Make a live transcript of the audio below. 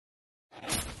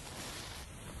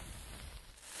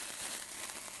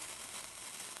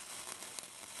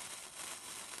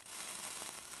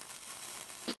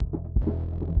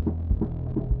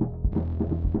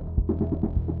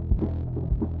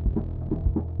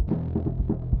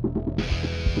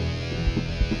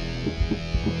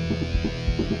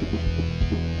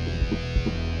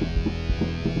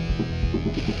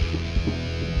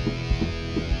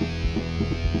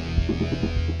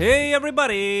Hey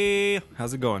everybody!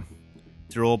 How's it going?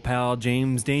 It's your old pal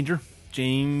James Danger,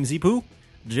 James Poo,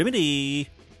 Jimmy D,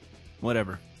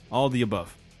 whatever, all the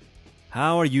above.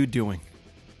 How are you doing?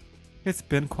 It's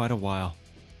been quite a while,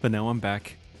 but now I'm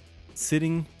back,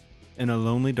 sitting in a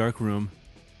lonely dark room,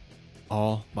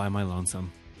 all by my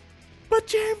lonesome. But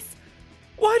James,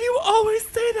 why do you always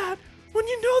say that when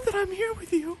you know that I'm here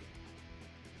with you?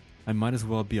 I might as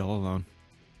well be all alone.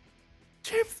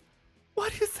 James, why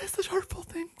do you say such hurtful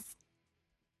things?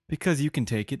 Because you can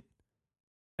take it.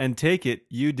 And take it,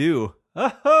 you do.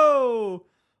 Oh-ho!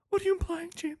 What are you implying,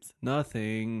 James?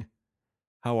 Nothing.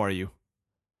 How are you?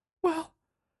 Well,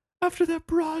 after that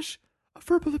barrage of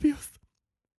verbal abuse,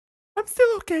 I'm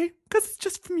still okay, because it's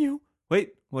just from you.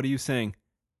 Wait, what are you saying?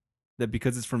 That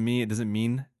because it's from me, it doesn't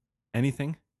mean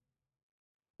anything?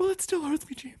 Well, it still hurts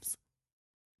me, James.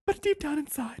 But deep down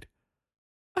inside,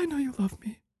 I know you love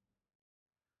me.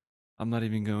 I'm not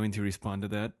even going to respond to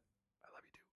that.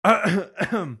 I love you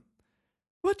too.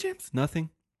 What, James? Nothing.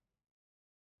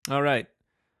 All right.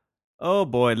 Oh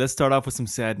boy, let's start off with some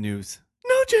sad news.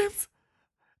 No, James.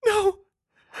 No.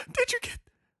 Did you get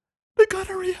the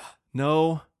gonorrhea?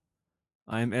 No,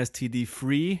 I'm STD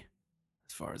free,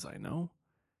 as far as I know.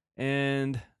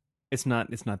 And it's not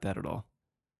that at all.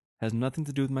 Has nothing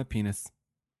to do with my penis.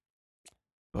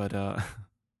 But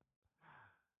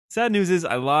sad news is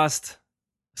I lost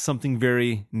something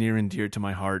very near and dear to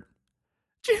my heart.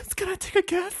 James, can I take a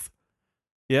guess?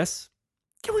 Yes?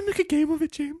 Can we make a game of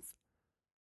it, James?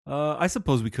 I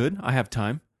suppose we could. I have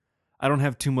time. I don't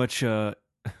have too much I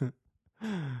don't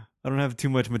have too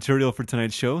much material for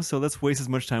tonight's show, so let's waste as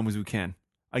much time as we can.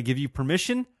 I give you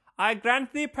permission. I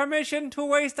grant thee permission to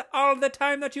waste all the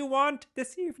time that you want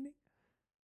this evening.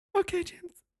 Okay,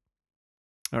 James.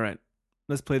 All right.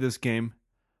 Let's play this game.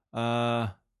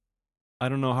 I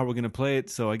don't know how we're going to play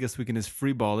it, so I guess we can just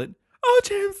freeball it. Oh,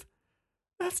 James.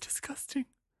 That's disgusting.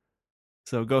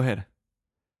 So go ahead.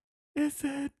 Is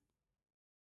it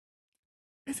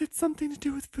something to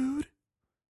do with food?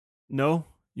 No,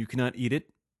 you cannot eat it.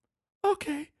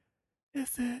 Okay.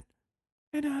 Is it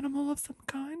an animal of some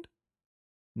kind?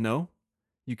 No,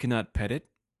 you cannot pet it.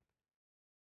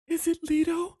 Is it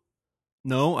Lido?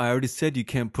 No, I already said you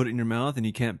can't put it in your mouth and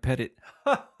you can't pet it.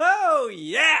 Oh,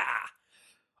 yeah!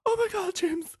 Oh my god,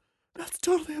 James. That's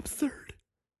totally absurd.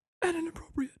 And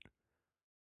inappropriate.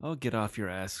 Oh, get off your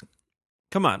ass.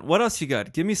 Come on, what else you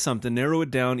got? Give me something. Narrow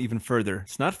it down even further.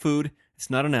 It's not food.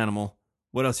 It's not an animal.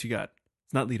 What else you got?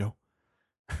 It's not Lido.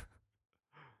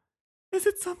 Is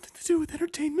it something to do with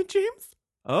entertainment, James?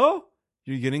 Oh,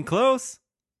 you're getting close.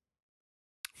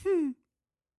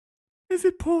 Is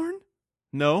it porn?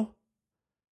 No.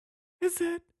 Is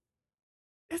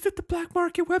it the black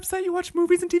market website you watch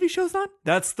movies and TV shows on?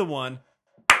 That's the one.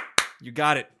 You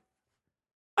got it.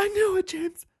 I knew it,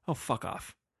 James. Oh, fuck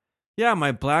off. Yeah,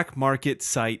 my black market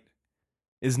site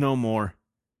is no more.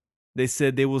 They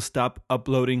said they will stop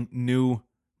uploading new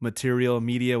material,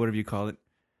 media, whatever you call it.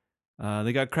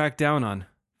 They got cracked down on.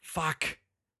 Fuck.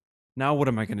 Now what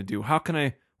am I going to do? How can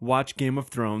I watch Game of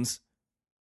Thrones,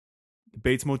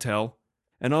 Bates Motel,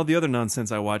 and all the other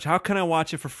nonsense I watch? How can I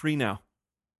watch it for free now?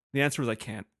 The answer is I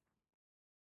can't.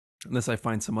 Unless I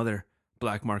find some other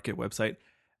black market website.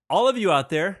 All of you out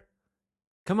there,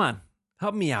 come on,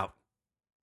 help me out.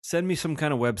 Send me some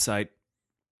kind of website.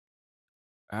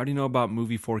 I already know about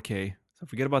Movie 4K, so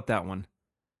forget about that one.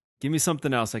 Give me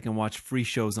something else I can watch free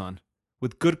shows on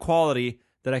with good quality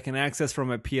that I can access from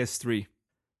my PS3.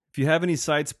 If you have any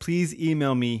sites, please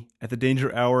email me at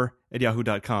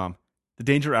thedangerhour@yahoo.com.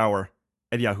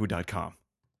 Thedangerhour@yahoo.com.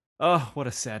 Oh, what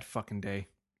a sad fucking day.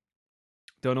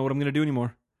 Don't know what I'm going to do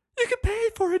anymore. You can pay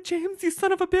for it, James, you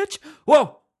son of a bitch.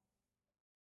 Whoa!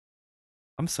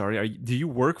 I'm sorry, do you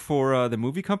work for the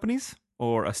movie companies?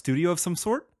 Or a studio of some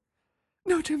sort?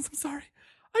 No, James, I'm sorry.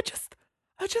 I just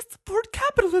support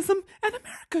capitalism and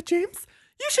America, James.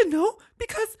 You should know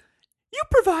because you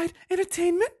provide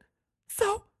entertainment.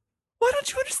 So, why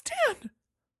don't you understand?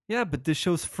 Yeah, but this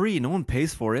show's free. No one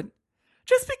pays for it.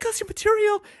 Just because your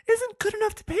material isn't good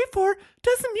enough to pay for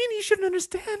doesn't mean you shouldn't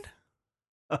understand.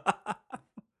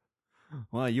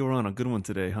 Wow, you were on a good one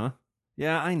today, huh?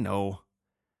 Yeah, I know.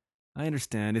 I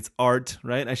understand. It's art,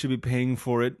 right? I should be paying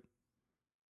for it.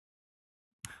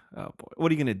 Oh boy,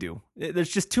 what are you gonna do? There's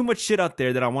just too much shit out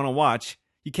there that I want to watch.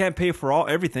 You can't pay for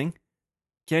everything,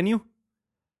 can you?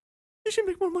 You should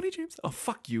make more money, James. Oh,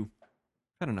 fuck you. I've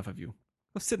had enough of you.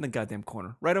 Go sit in the goddamn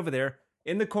corner. Right over there.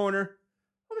 In the corner.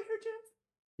 Over here, James.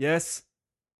 Yes.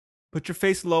 Put your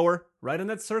face lower. Right in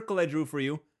that circle I drew for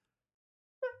you.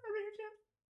 Over here, James.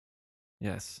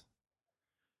 Yes.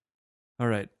 All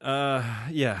right.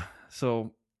 Yeah.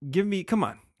 So come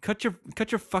on. cut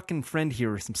your fucking friend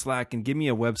here some slack and give me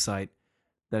a website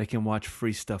that I can watch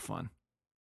free stuff on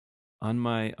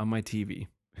my TV.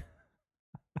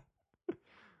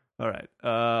 All right.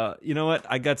 You know what?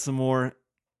 I got some more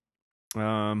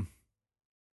um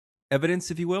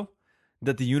evidence, if you will,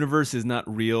 that the universe is not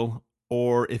real,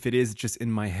 or if it is, just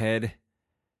in my head,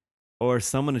 or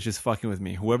someone is just fucking with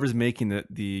me. Whoever's making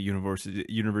the universe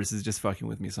is just fucking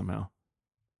with me somehow.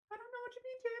 I don't know what you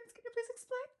mean, James. Can you please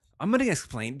explain? I'm gonna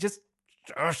explain. Just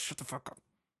shut the fuck up.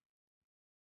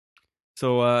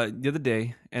 So the other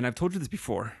day, and I've told you this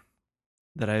before,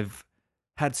 that I've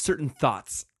had certain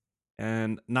thoughts,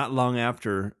 and not long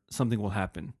after, something will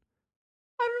happen.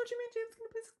 I don't know what you mean, James. Can you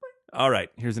please explain? All right,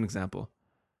 here's an example.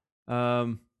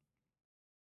 Um,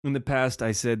 in the past,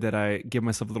 I said that I give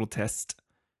myself a little test.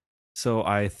 So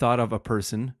I thought of a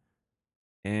person,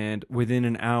 and within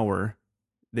an hour,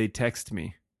 they text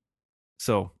me.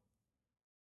 So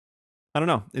I don't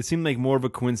know. It seemed like more of a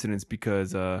coincidence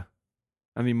because,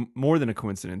 more than a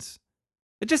coincidence.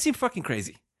 It just seemed fucking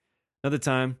crazy. Another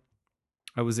time,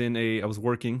 I was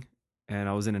working, and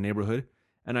I was in a neighborhood,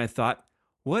 and I thought,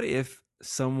 what if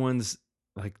someone's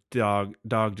like dog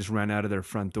just ran out of their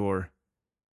front door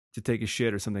to take a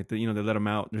shit or something? They let them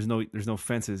out. There's no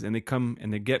fences, and they come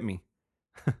and they get me.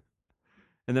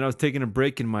 And then I was taking a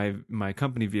break in my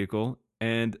company vehicle,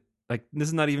 and like this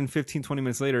is not even 15, 20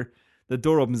 minutes later, the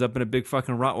door opens up and a big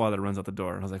fucking Rottweiler runs out the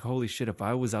door. And I was like, holy shit, if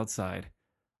I was outside,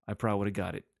 I probably would have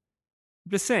got it.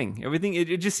 I'm just saying, everything,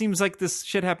 it just seems like this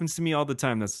shit happens to me all the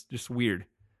time. That's just weird.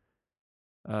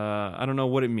 I don't know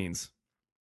what it means,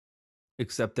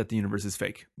 except that the universe is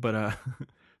fake. But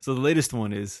so the latest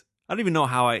one is, I don't even know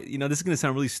how this is going to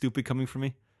sound really stupid coming from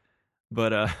me,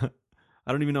 but I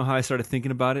don't even know how I started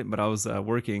thinking about it, but I was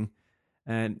working,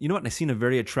 and you know what? I seen a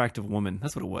very attractive woman.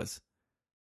 That's what it was.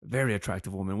 A very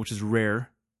attractive woman, which is rare.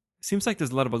 It seems like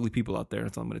there's a lot of ugly people out there.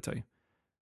 That's all I'm going to tell you.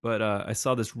 But I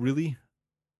saw this really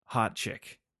hot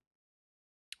chick,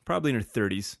 probably in her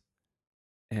 30s,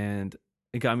 and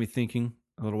it got me thinking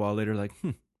a little while later, like,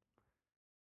 I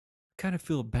kind of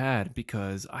feel bad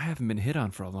because I haven't been hit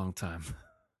on for a long time.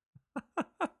 Oh,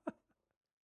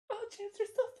 James, you're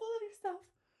so full of yourself.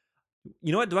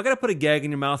 You know what? Do I got to put a gag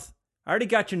in your mouth? I already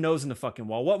got your nose in the fucking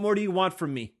wall. What more do you want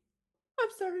from me? I'm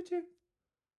sorry, James.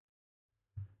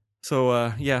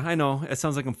 So, yeah, I know. It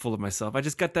sounds like I'm full of myself. I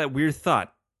just got that weird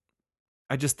thought.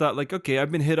 I just thought, like, okay,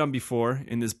 I've been hit on before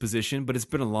in this position, but it's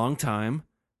been a long time.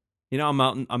 I'm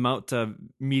out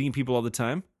meeting people all the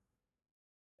time.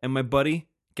 And my buddy,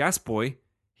 Gas Boy,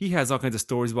 he has all kinds of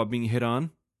stories about being hit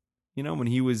on, when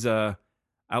he was out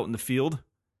in the field.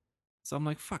 So I'm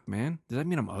like, fuck, man. Does that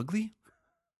mean I'm ugly?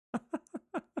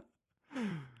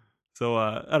 So,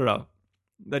 I don't know.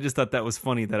 I just thought that was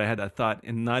funny that I had that thought.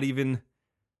 And not even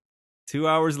 2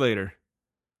 hours later,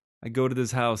 I go to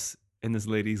this house and this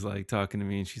lady's like talking to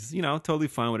me and she's, totally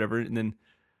fine, whatever. And then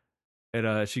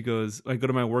she goes, I go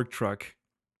to my work truck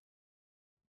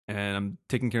and I'm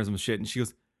taking care of some shit. And she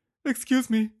goes, "Excuse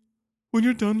me, when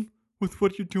you're done with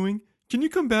what you're doing, can you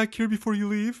come back here before you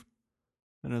leave?"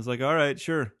 And I was like, all right,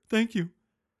 sure. Thank you.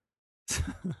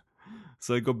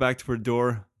 So I go back to her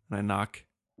door and I knock.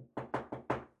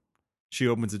 She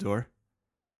opens the door.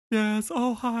 "Yes,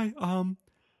 oh, hi.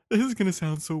 This is going to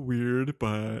sound so weird,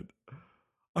 but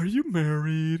are you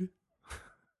married?"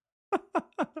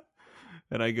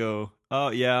 And I go, "Oh,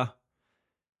 yeah."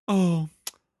 "Oh,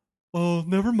 oh,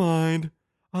 never mind.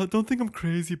 Don't think I'm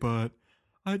crazy, but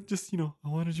I just, I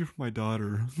wanted you for my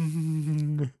daughter."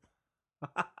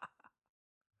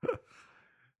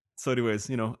 So, anyways,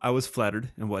 I was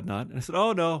flattered and whatnot. And I said,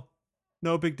 "Oh, no,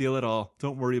 no big deal at all.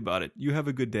 Don't worry about it. You have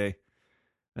a good day."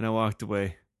 And I walked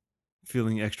away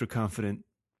feeling extra confident.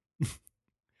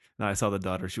 Now, I saw the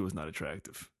daughter. She was not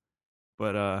attractive.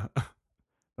 But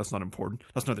that's not important.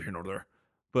 That's neither here nor there.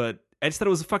 But I just thought it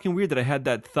was fucking weird that I had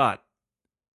that thought.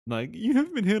 Like, you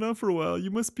haven't been hit on for a while.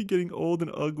 You must be getting old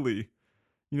and ugly.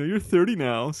 You're 30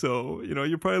 now, so,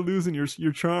 you're probably losing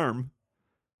your charm.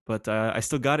 But I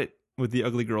still got it with the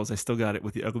ugly girls. I still got it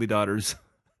with the ugly daughters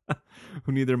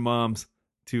who need their moms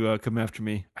to come after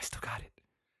me. I still got it.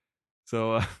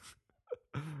 So,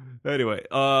 anyway,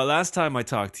 last time I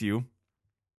talked to you,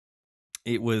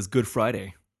 it was Good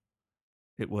Friday.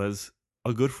 It was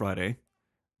a Good Friday.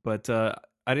 But I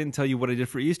didn't tell you what I did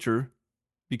for Easter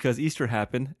because Easter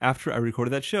happened after I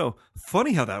recorded that show.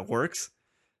 Funny how that works.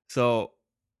 So,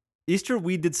 Easter,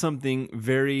 we did something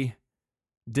very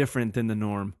different than the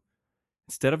norm.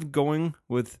 Instead of going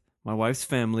with my wife's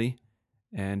family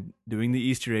and doing the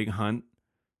Easter egg hunt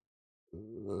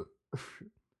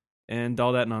and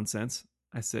all that nonsense,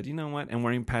 I said, you know what? I'm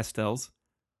wearing pastels.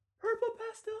 Purple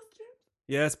pastels, James?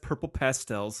 Yes, purple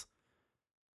pastels.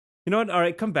 You know what? All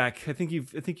right, come back. I think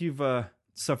you've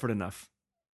suffered enough.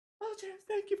 Oh, James,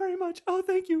 thank you very much. Oh,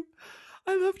 thank you.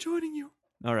 I love joining you.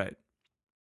 All right.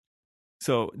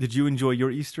 So, did you enjoy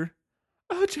your Easter?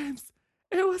 Oh, James,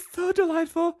 it was so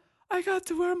delightful. I got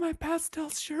to wear my pastel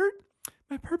shirt,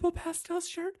 my purple pastel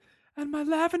shirt, and my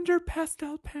lavender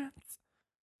pastel pants.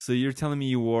 So you're telling me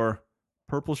you wore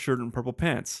purple shirt and purple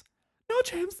pants? No,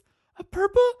 James, a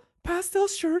purple pastel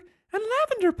shirt and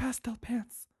lavender pastel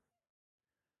pants.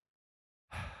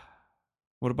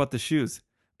 What about the shoes?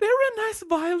 They were a nice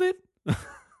violet.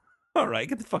 All right,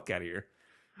 get the fuck out of here.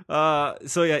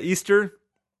 So yeah, Easter.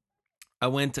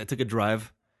 I took a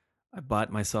drive. I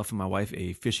bought myself and my wife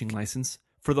a fishing license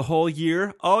for the whole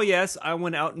year. Oh yes, I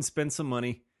went out and spent some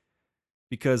money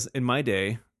because in my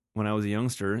day, when I was a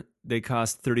youngster, they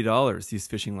cost $30. These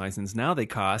fishing licenses now they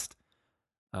cost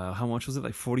how much was it?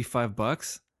 Like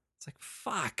 $45. It's like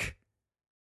fuck.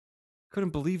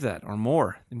 Couldn't believe that or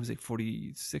more. I think it was like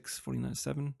 46, 49,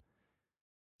 7.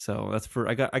 So that's for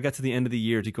I got to the end of the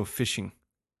year to go fishing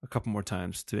a couple more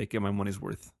times to get my money's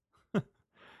worth.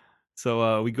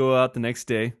 So we go out the next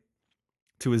day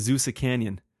to Azusa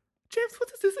Canyon. James,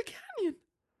 what is this, a canyon?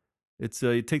 It's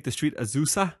you take the street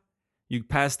Azusa, you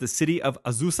pass the city of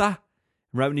Azusa.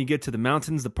 Right when you get to the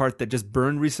mountains, the part that just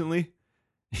burned recently,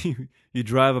 you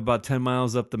drive about 10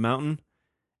 miles up the mountain,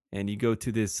 and you go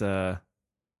to this nice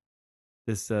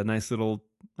little,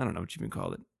 I don't know what you even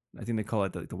call it. I think they call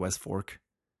it the West Fork.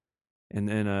 And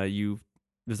then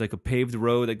there's like a paved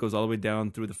road that goes all the way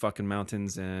down through the fucking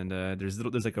mountains, and there's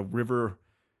like a river,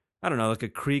 I don't know, like a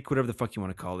creek, whatever the fuck you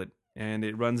want to call it, and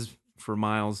it runs for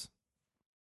miles.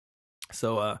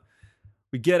 So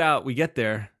we get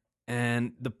there,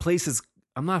 and the place is,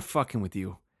 I'm not fucking with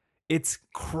you, it's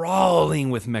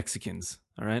crawling with Mexicans.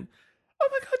 All right, Oh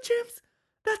my god, James,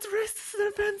 that's racist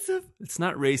and offensive. it's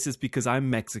not racist because I'm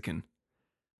Mexican.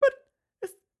 But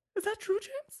is that true,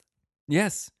 James?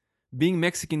 Yes, being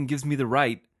Mexican gives me the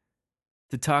right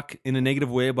to talk in a negative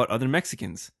way about other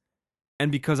Mexicans,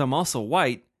 and because I'm also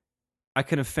white, I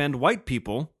can offend white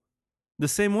people the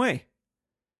same way.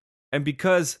 And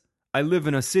because I live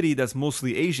in a city that's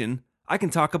mostly Asian, I can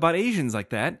talk about Asians like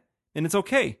that, and it's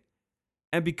okay.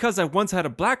 And because I once had a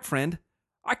black friend,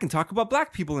 I can talk about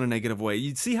black people in a negative way.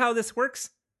 You see how this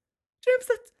works? James,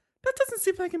 that doesn't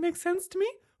seem like it makes sense to me.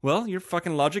 Well, your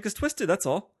fucking logic is twisted, that's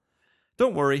all.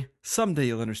 Don't worry, someday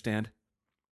you'll understand.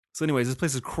 So anyways, this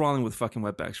place is crawling with fucking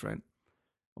wetbacks, right?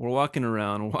 We're walking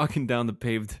around, we're walking down the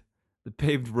paved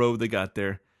road they got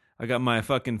there. I got my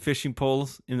fucking fishing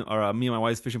poles, me and my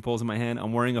wife's fishing poles in my hand.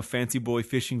 I'm wearing a fancy boy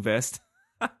fishing vest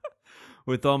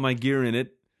with all my gear in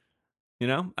it. You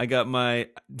know, I got my.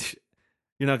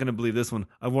 You're not gonna believe this one.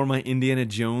 I wore my Indiana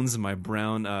Jones, my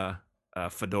brown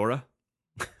fedora,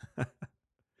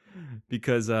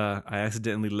 because I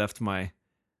accidentally left my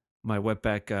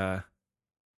wetback.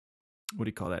 What do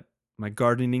you call that? My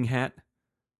gardening hat.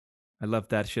 I left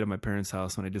that shit at my parents'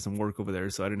 house when I did some work over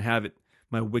there, so I didn't have it.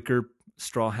 My wicker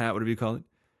straw hat, whatever you call it.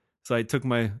 So I took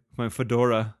my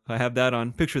fedora. I have that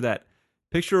on. Picture that.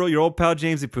 Picture your old pal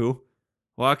Jamesy Poo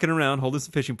walking around holding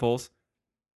some fishing poles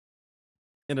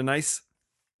in a nice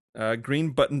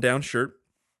green button-down shirt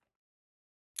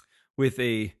with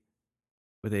a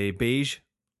beige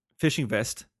fishing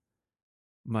vest,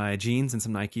 my jeans and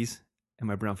some Nikes, and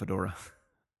my brown fedora.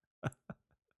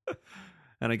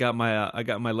 And I got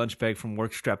my lunch bag from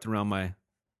work strapped around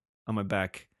on my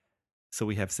back, so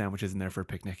we have sandwiches in there for a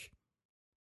picnic.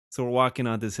 So we're walking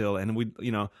on this hill, and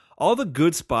all the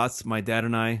good spots my dad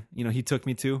and I, he took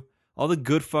me to, all the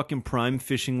good fucking prime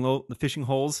the fishing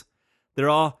holes, they're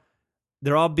all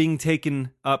being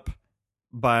taken up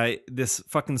by this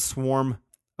fucking swarm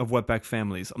of wetback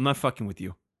families. I'm not fucking with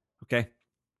you, okay?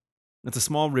 It's a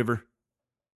small river,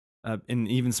 and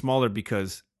even smaller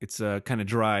because it's kind of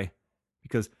dry,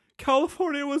 because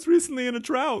California was recently in a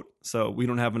drought, so we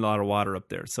don't have a lot of water up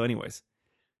there. So, anyways,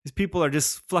 these people are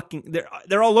just fucking.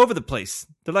 They're all over the place.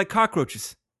 They're like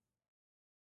cockroaches,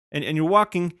 and you're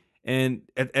walking, and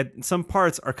at some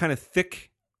parts are kind of thick,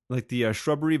 like the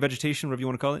shrubbery vegetation, whatever you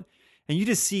want to call it, and you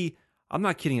just see. I'm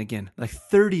not kidding again, like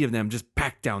 30 of them just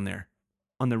packed down there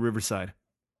on the riverside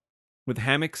with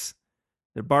hammocks.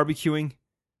 They're barbecuing.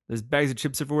 There's bags of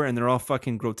chips everywhere, and they're all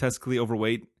fucking grotesquely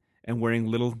overweight and wearing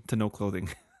little to no clothing.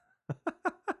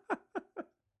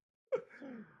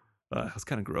 It's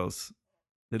kind of gross.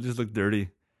 They just look dirty.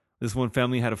 This one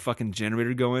family had a fucking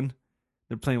generator going.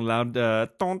 They're playing loud, all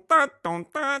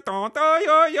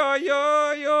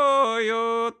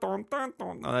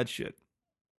that shit.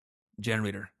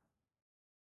 Generator.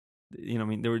 You know, I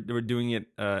mean, they were doing it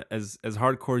as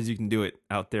hardcore as you can do it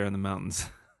out there in the mountains.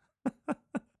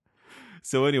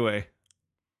 So anyway,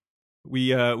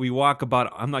 we walk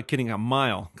about, I'm not kidding, a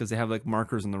mile, because they have like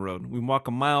markers on the road. We walk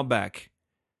a mile back,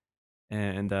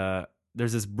 and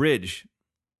there's this bridge.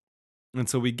 And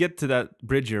so we get to that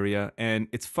bridge area, and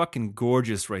it's fucking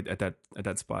gorgeous right at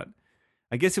that spot.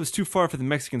 I guess it was too far for the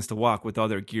Mexicans to walk with all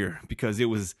their gear, because it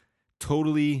was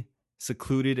totally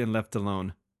secluded and left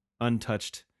alone,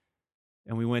 untouched.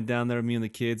 And we went down there, me and the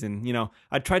kids, and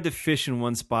I tried to fish in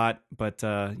one spot, but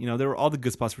there were all the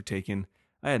good spots were taken.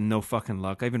 I had no fucking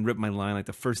luck. I even ripped my line like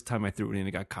the first time I threw it in,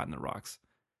 it got caught in the rocks.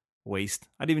 Waste.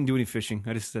 I didn't even do any fishing.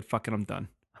 I just said, fuck it, I'm done.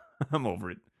 I'm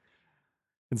over it.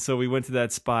 And so we went to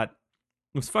that spot.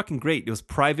 It was fucking great. It was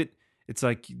private. It's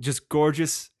like just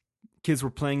gorgeous. Kids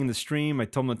were playing in the stream. I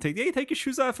told them to take your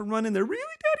shoes off and run in there. Really,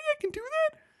 Daddy? I can do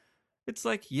that? It's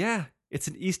like, yeah, it's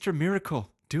an Easter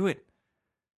miracle. Do it.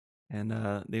 And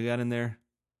they got in there,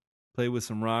 played with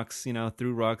some rocks,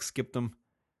 threw rocks, skipped them,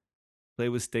 play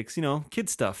with sticks, kid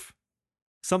stuff.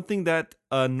 Something that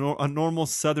a normal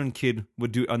Southern kid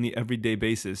would do on the everyday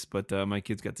basis, but my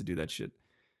kids got to do that shit.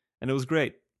 And it was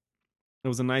great. It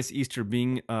was a nice Easter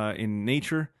being in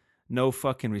nature. No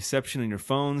fucking reception on your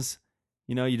phones.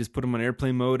 You just put them on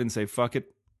airplane mode and say, fuck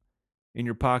it, in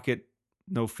your pocket.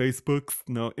 No Facebooks,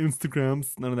 no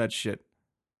Instagrams, none of that shit.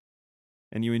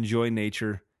 And you enjoy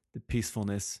nature, the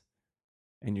peacefulness,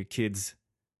 and your kids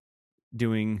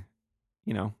doing,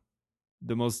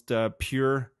 the most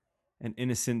pure and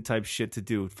innocent type shit to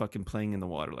do, fucking playing in the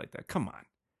water like that. Come on.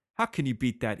 How can you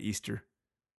beat that Easter?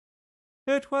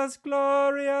 It was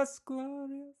glorious,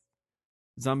 glorious.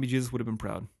 Zombie Jesus would have been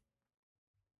proud.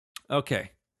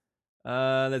 Okay.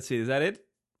 Let's see. Is that it?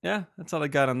 Yeah, that's all I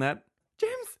got on that.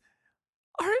 James,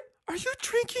 are you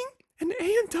drinking an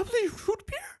A&W root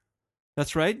beer?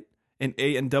 That's right. An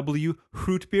A&W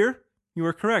root beer. You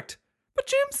are correct. But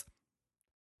James,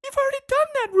 you've already done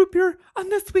that root beer on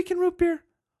This Week in Root Beer.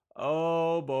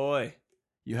 Oh boy.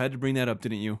 You had to bring that up,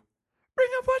 didn't you? Bring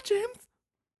up what, James?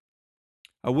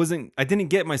 I didn't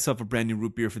get myself a brand new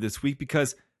root beer for this week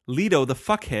because Lito, the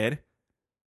fuckhead,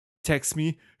 texts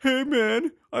me, hey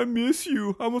man, I miss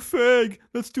you. I'm a fag.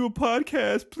 Let's do a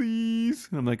podcast, please.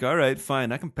 And I'm like, all right,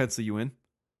 fine. I can pencil you in.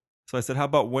 So I said, how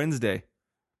about Wednesday?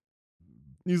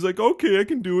 He's like, okay, I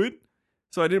can do it.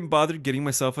 So I didn't bother getting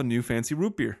myself a new fancy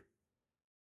root beer.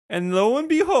 And lo and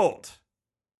behold,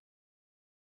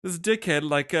 this dickhead,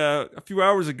 like a few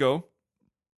hours ago,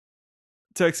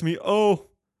 texts me, oh,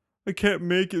 I can't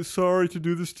make it. Sorry to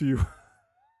do this to you.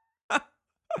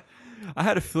 I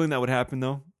had a feeling that would happen,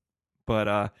 though. But,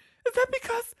 is that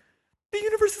because the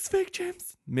universe is fake,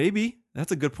 James? Maybe.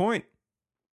 That's a good point.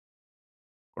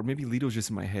 Or maybe Lito's just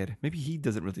in my head. Maybe he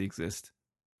doesn't really exist.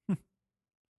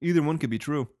 Either one could be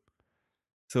true.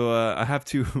 So, I have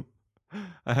to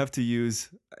use,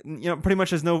 pretty much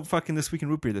there's no fucking This Week in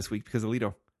Root Beer this week because of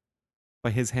Lito.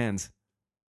 By his hands.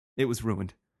 It was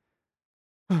ruined.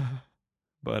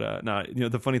 But no,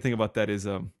 the funny thing about that is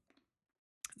no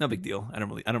big deal.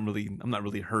 I'm not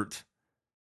really hurt.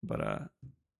 But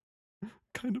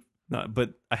kind of. No,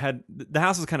 but the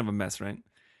house was kind of a mess, right?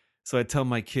 So I tell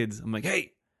my kids, I'm like,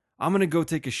 "Hey, I'm going to go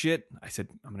take a shit." I said,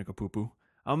 "I'm going to go poo-poo.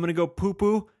 I'm going to go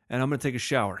poo-poo and I'm going to take a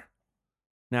shower."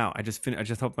 Now, I just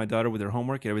helped my daughter with her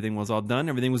homework. Everything was all done.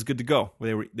 Everything was good to go.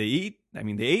 They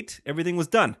ate. Everything was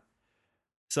done.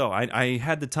 So I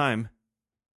had the time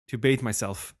to bathe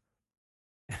myself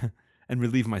and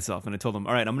relieve myself. And I told them,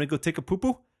 all right, I'm going to go take a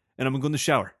poo-poo and I'm going to go in the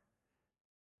shower.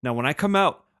 Now, when I come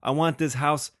out, I want this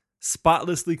house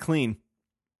spotlessly clean.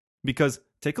 Because,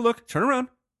 take a look, turn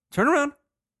around.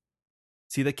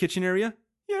 See that kitchen area?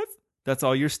 Yes. That's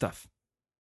all your stuff.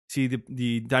 See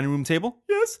the dining room table?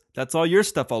 Yes. That's all your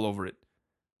stuff all over it.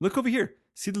 Look over here.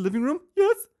 See the living room?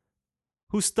 Yes.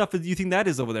 Whose stuff do you think that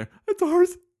is over there? It's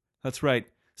ours. That's right.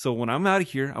 So when I'm out of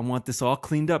here, I want this all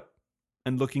cleaned up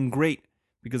and looking great.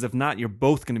 Because if not, you're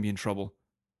both going to be in trouble.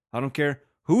 I don't care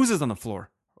whose is on the floor,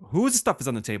 whose stuff is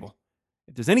on the table.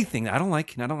 If there's anything that I don't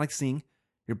like and I don't like seeing,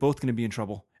 you're both going to be in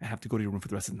trouble and have to go to your room for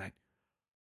the rest of the night.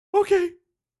 Okay.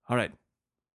 All right.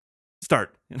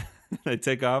 Start. I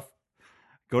take off,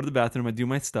 go to the bathroom, I do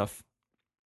my stuff.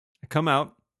 I come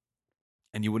out,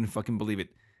 and you wouldn't fucking believe it.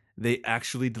 They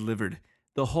actually delivered.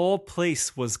 The whole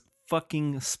place was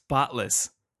fucking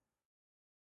spotless.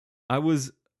 I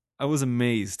was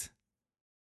amazed.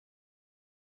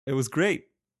 It was great.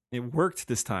 It worked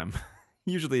this time.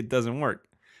 Usually it doesn't work.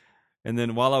 And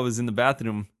then while I was in the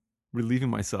bathroom relieving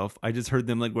myself, I just heard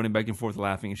them like running back and forth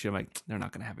laughing and shit. I'm like, they're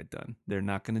not going to have it done. They're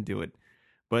not going to do it.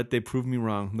 But they proved me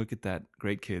wrong. Look at that.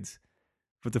 Great kids.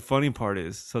 But the funny part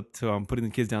is, so I'm putting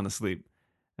the kids down to sleep,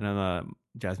 and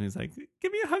Jasmine's like,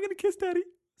 "Give me a hug and a kiss, Daddy."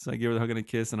 So I give her the hug and a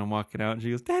kiss, and I'm walking out, and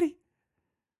she goes, "Daddy,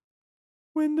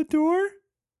 when the door,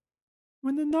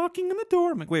 when the knocking on the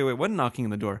door," I'm like, "Wait, what knocking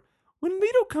on the door?" "When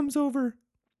Lito comes over."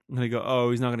 And they go, "Oh,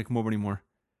 he's not gonna come over anymore."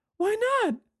 "Why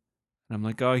not?" And I'm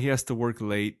like, "Oh, he has to work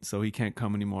late, so he can't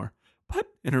come anymore." "But,"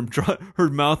 and her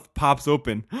mouth pops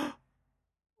open.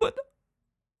 "But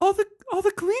all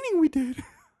the cleaning we did."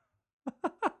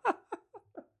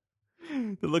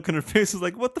 The look on her face was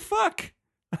like, "What the fuck?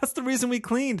 That's the reason we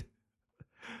cleaned."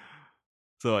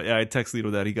 So yeah, I text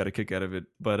Lito that he got a kick out of it,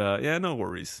 but yeah, no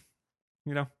worries.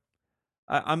 You know,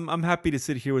 I'm happy to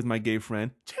sit here with my gay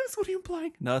friend. "James, what are you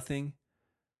implying?" "Nothing."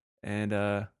 And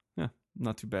yeah,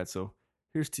 not too bad. So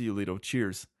here's to you, Lito.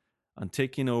 Cheers on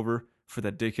taking over for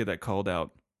that dickhead that called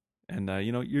out. And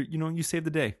you saved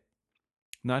the day.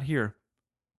 Not here,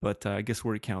 but I guess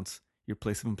where it counts, your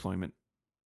place of employment.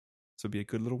 So be a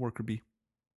good little worker bee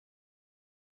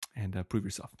and prove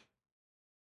yourself.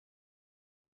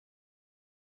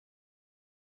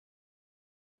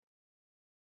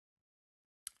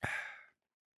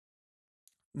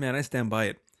 Man, I stand by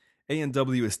it.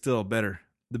 A&W is still better,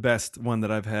 the best one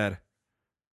that I've had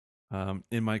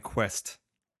in my quest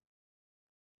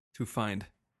to find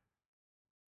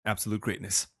absolute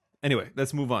greatness. Anyway,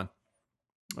 let's move on.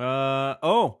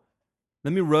 Oh,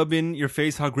 let me rub in your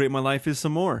face how great my life is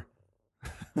some more.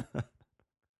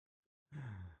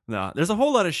 Nah, there's a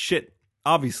whole lot of shit.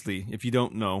 Obviously, if you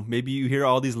don't know, maybe you hear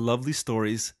all these lovely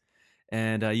stories,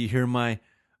 and you hear my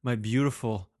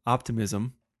beautiful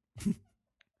optimism,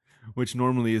 which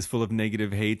normally is full of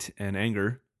negative hate and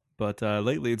anger. But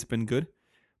lately, it's been good.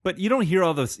 But you don't hear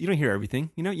all this. You don't hear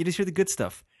everything. You just hear the good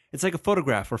stuff. It's like a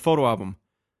photograph or photo album.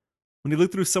 When you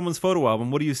look through someone's photo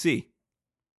album, what do you see?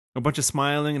 A bunch of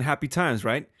smiling and happy times,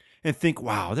 right? And think,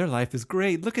 wow, their life is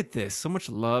great. Look at this. So much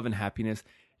love and happiness.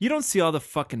 You don't see all the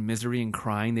fucking misery and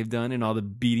crying they've done and all the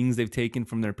beatings they've taken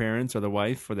from their parents or their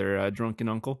wife or their drunken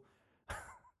uncle,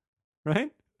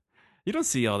 right? You don't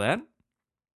see all that.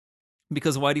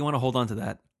 Because why do you want to hold on to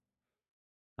that?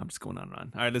 I'm just going on and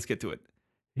on. All right, let's get to it.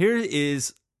 Here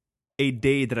is a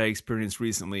day that I experienced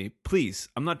recently. Please,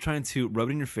 I'm not trying to rub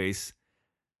it in your face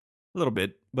a little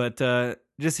bit, but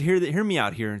just hear me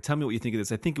out here and tell me what you think of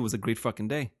this. I think it was a great fucking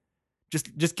day.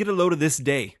 Just get a load of this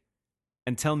day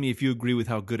and tell me if you agree with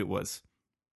how good it was.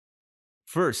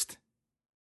 First,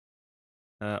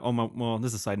 this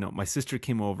is a side note. My sister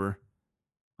came over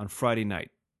on Friday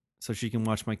night so she can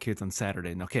watch my kids on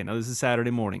Saturday. Okay, now this is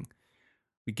Saturday morning.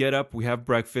 We get up, we have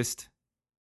breakfast,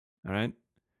 all right?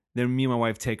 Then me and my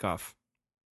wife take off.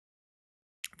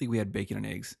 I think we had bacon and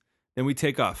eggs. Then we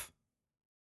take off.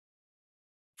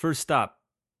 First stop.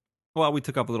 Well, we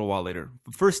took off a little while later.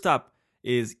 First stop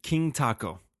is King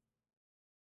Taco.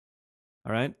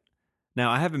 All right? Now,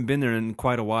 I haven't been there in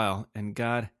quite a while, and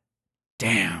god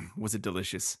damn, was it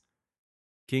delicious.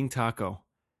 King Taco.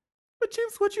 But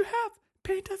James, what'd you have?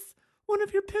 Paint us one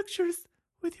of your pictures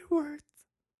with your words.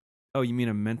 Oh, you mean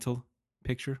a mental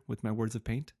picture with my words of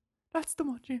paint? That's the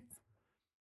one, James.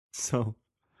 So,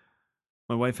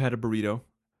 my wife had a burrito,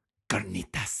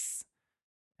 carnitas,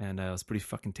 and it was pretty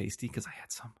fucking tasty because I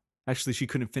had some. Actually, she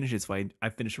couldn't finish it, so I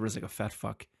finished hers like a fat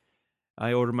fuck.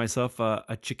 I ordered myself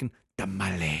a chicken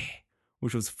tamale,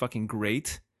 which was fucking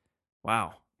great.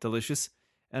 Wow, delicious.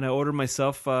 And I ordered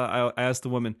myself, I asked the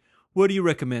woman, "What do you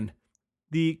recommend?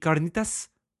 The carnitas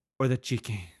or the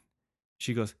chicken?"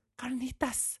 She goes,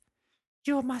 Carnitas.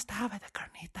 You must have the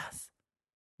carnitas.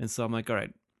 and so I'm like, "All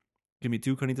right, give me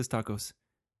 2 carnitas tacos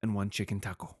and 1 chicken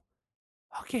taco."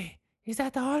 Okay, is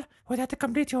that all? Was that to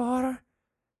complete your order?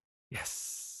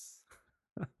 Yes.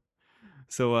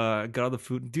 So got all the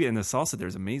food, dude, and the salsa there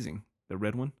is amazing. The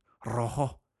red one,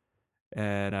 rojo.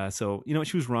 And so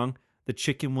she was wrong. The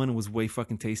chicken one was way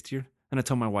fucking tastier. And I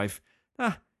told my wife,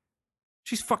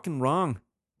 she's fucking wrong.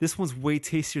 This one's way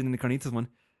tastier than the carnitas one.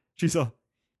 She's all,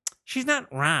 "She's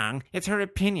not wrong. It's her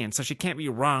opinion, so she can't be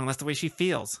wrong. That's the way she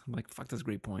feels." I'm like, fuck, that's a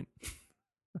great point.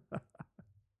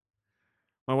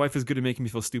 My wife is good at making me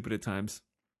feel stupid at times.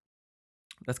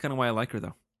 That's kind of why I like her,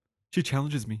 though. She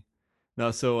challenges me.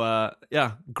 No, so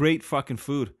yeah, great fucking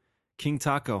food. King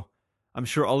Taco. I'm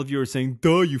sure all of you are saying,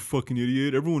 "Duh, you fucking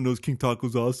idiot. Everyone knows King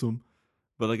Taco's awesome."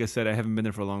 But like I said, I haven't been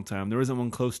there for a long time. There isn't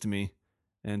one close to me.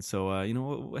 And so,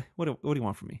 what do you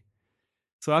want from me?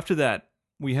 So after that,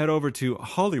 we head over to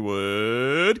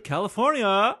Hollywood,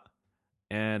 California.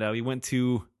 And we went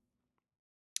to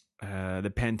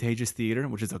the Pantages Theater,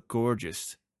 which is a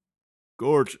gorgeous,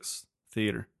 gorgeous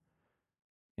theater.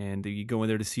 And you go in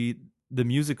there to see the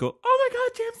musical. Oh my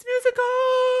god, James,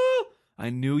 musical! I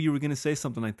knew you were going to say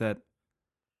something like that.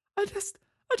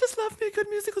 I just love me a good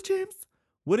musical, James.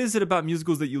 What is it about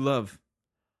musicals that you love?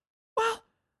 Well,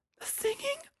 the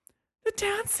singing, the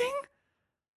dancing,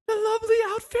 the lovely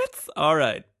outfits. All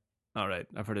right. All right.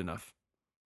 I've heard enough.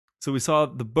 So we saw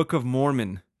the Book of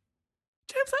Mormon.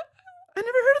 James, I never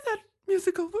heard of that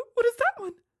musical. What is that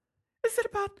one? Is it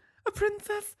about a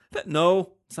princess?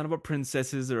 No, it's not about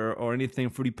princesses or anything,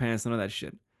 fruity pants, none of that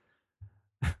shit.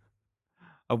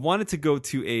 I wanted to go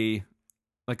to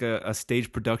a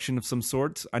stage production of some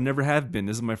sort. I never have been.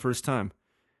 This is my first time.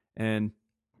 And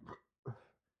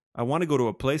I want to go to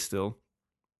a play still.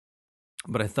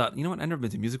 But I thought, you know what? I've never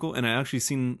been to a musical. And I actually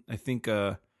seen, I think, I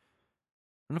don't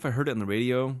know if I heard it on the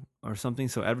radio or something.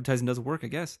 So advertising doesn't work, I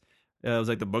guess. It was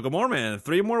like the Book of Mormon,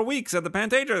 3 more weeks at the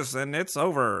Pantages, and it's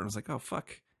over. And I was like, oh,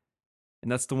 fuck.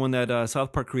 And that's the one that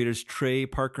South Park creators Trey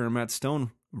Parker and Matt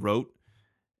Stone wrote.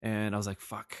 And I was like,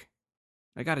 fuck.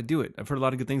 I got to do it. I've heard a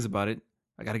lot of good things about it.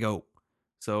 I got to go.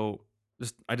 So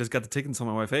I just got the ticket and told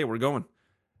my wife, hey, we're going.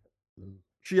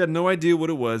 She had no idea what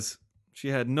it was. She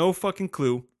had no fucking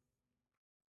clue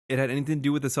it had anything to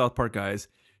do with the South Park guys.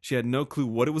 She had no clue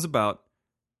what it was about.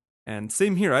 And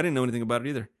same here. I didn't know anything about it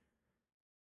either.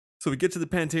 So we get to the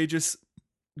Pantages,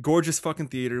 gorgeous fucking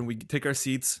theater, and we take our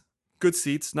seats. Good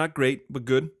seats. Not great, but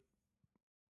good.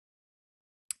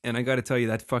 And I got to tell you,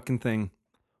 that fucking thing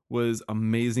was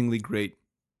amazingly great.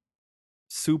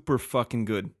 Super fucking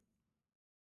good.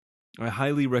 I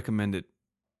highly recommend it.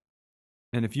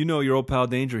 And if you know your old pal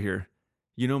Danger here,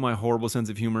 you know my horrible sense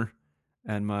of humor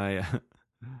and my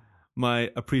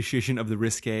my appreciation of the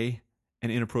risque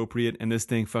and inappropriate, and this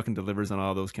thing fucking delivers on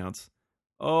all those counts.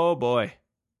 Oh boy.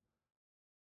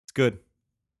 It's good.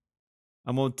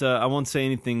 I won't say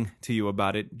anything to you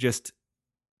about it, just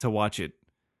to watch it.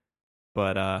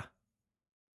 But all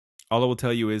I will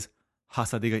tell you is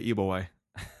Hasadiga Ibowai.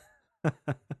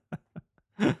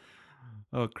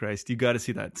 Oh Christ, you got to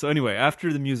see that. So anyway,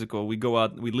 after the musical, we go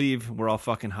out, we leave, we're all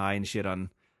fucking high and shit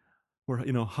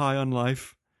we're high on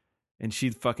life, and she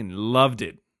fucking loved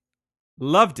it.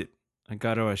 Loved it. I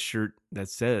got her a shirt that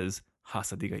says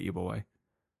Hasadiga Ibowai.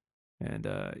 And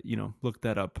look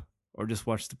that up or just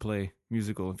watch the play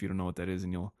musical if you don't know what that is,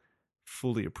 and you'll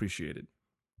fully appreciate it.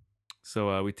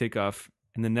 So we take off,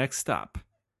 and the next stop,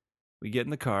 we get in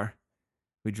the car,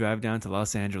 we drive down to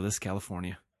Los Angeles,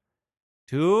 California,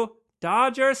 to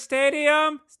Dodger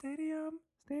Stadium. Stadium.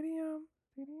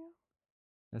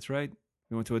 That's right.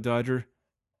 We went to a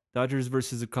Dodgers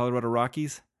versus the Colorado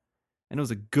Rockies, and it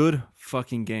was a good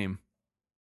fucking game.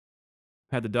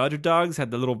 Had the Dodger dogs, had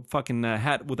the little fucking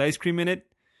hat with ice cream in it,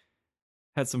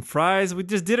 had some fries. We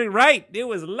just did it right. It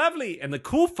was lovely. And the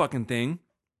cool fucking thing,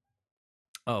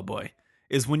 oh boy,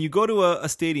 is when you go to a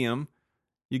stadium,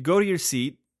 you go to your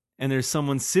seat, and there's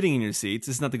someone sitting in your seats.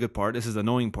 This is not the good part. This is the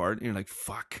annoying part. And you're like,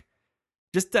 fuck.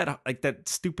 Just that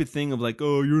stupid thing of like,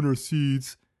 oh, you're in our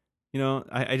seats.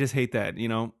 I just hate that.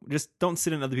 Just don't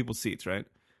sit in other people's seats, right?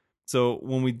 So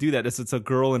when we do that, it's a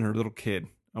girl and her little kid,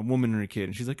 a woman and her kid,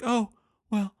 and she's like, oh,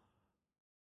 well,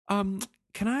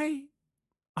 can I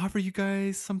offer you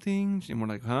guys something? And we're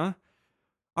like, huh?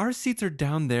 Our seats are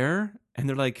down there, and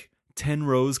they're like 10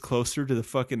 rows closer to the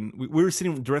fucking. We were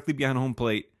sitting directly behind home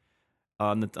plate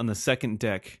on the second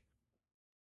deck.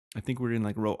 I think we were in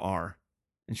like row R,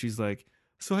 and she's like,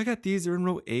 so I got these. They're in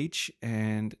row H,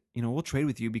 and we'll trade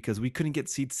with you because we couldn't get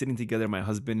seats sitting together. My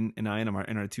husband and I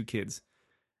and our 2 kids.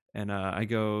 And I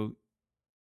go.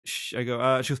 She goes,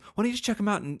 why don't you just check them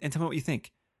out and tell me what you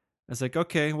think? I was like,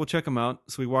 okay, we'll check them out.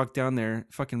 So we walk down there,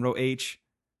 fucking row H,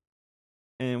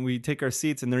 and we take our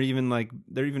seats, and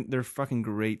they're fucking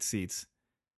great seats.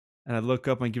 And I look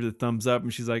up and I give her the thumbs up,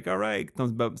 and she's like, all right,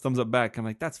 thumbs up back. I'm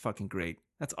like, that's fucking great.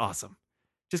 That's awesome.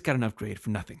 Just got an upgrade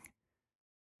for nothing.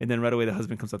 And then right away the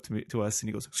husband comes up to us and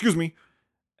he goes, excuse me.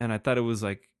 And I thought it was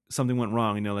like something went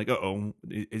wrong, like, uh-oh,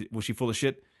 was she full of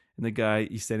shit? And the guy,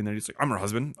 he's standing there, he's like, I'm her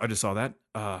husband. I just saw that.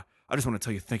 I just want to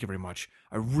tell you thank you very much.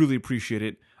 I really appreciate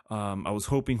it. I was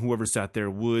hoping whoever sat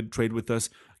there would trade with us.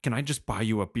 Can I just buy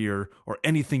you a beer or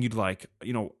anything you'd like?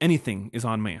 Anything is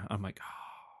on me. I'm like, oh.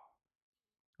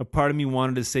 A part of me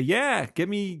wanted to say, yeah, get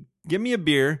me a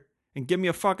beer and give me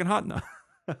a fucking hot dog.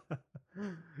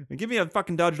 And give me a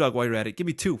fucking Dodge dog while you're at it. Give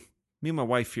me 2. Me and my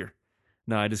wife here.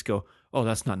 No, I just go, oh,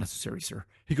 that's not necessary, sir.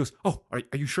 He goes, oh, are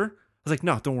you sure? I was like,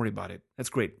 no, don't worry about it. That's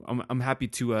great. I'm happy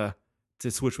to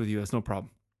switch with you. That's no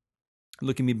problem.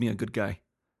 Look at me being a good guy.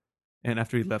 And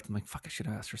after he left, I'm like, fuck, I should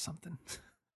have asked for something.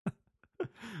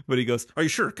 But he goes, are you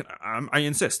sure? I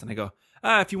insist. And I go,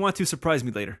 if you want to, surprise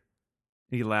me later.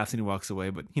 And he laughs and he walks away,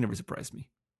 but he never surprised me.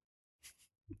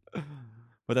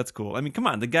 But that's cool. I mean, come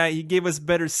on. The guy, he gave us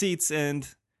better seats, and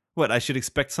what, I should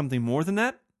expect something more than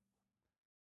that?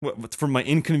 What's for my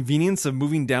inconvenience of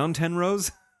moving down 10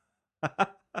 rows?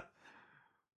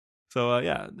 So,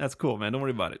 yeah, that's cool, man. Don't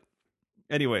worry about it.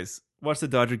 Anyways, watched the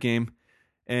Dodger game,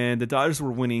 and the Dodgers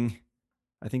were winning.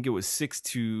 I think it was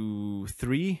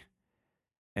 6-3,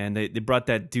 and they brought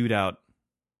that dude out.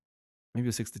 Maybe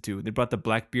it was 6-2. They brought the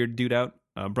Blackbeard dude out,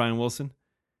 Brian Wilson.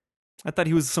 I thought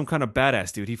he was some kind of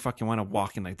badass dude. He fucking wound up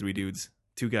walking like three dudes,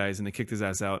 two guys, and they kicked his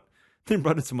ass out. Then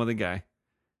brought in some other guy.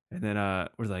 And then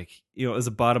we're like, it was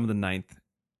the bottom of the ninth,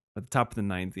 at the top of the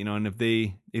ninth, and if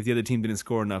the other team didn't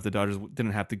score enough, the Dodgers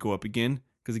didn't have to go up again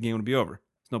because the game would be over.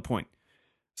 There's no point.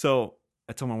 So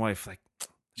I told my wife, like, let's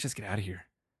just get out of here.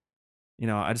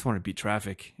 I just want to beat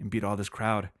traffic and beat all this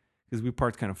crowd because we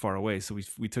parked kind of far away. So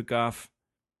we took off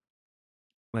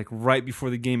like right before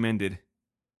the game ended.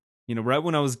 Right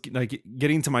when I was like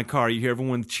getting to my car, you hear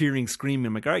everyone cheering, screaming.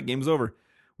 I'm like, all right, game's over.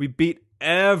 We beat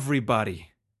everybody.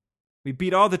 We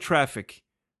beat all the traffic.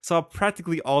 Saw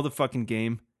practically all the fucking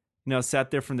game. Sat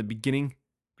there from the beginning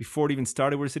before it even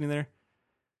started. We're sitting there.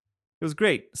 It was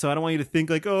great. So I don't want you to think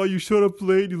like, oh, you showed up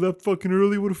late, you left fucking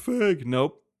early, what a fag.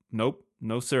 Nope,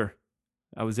 no sir.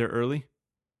 I was there early.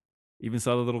 Even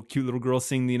saw the cute little girl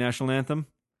sing the national anthem,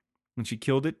 and she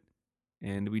killed it.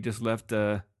 And we just left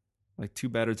like 2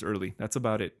 batters early. That's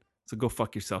about it. So go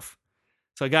fuck yourself.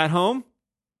 So I got home.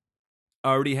 I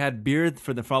already had beer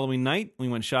for the following night. We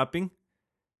went shopping.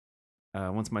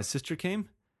 Once my sister came.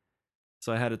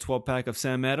 So I had a 12-pack of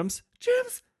Sam Adams.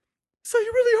 James, so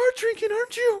you really are drinking,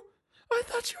 aren't you? I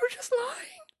thought you were just lying.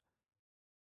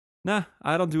 Nah,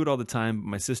 I don't do it all the time.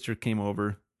 My sister came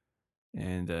over,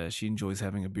 and she enjoys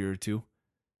having a beer or two.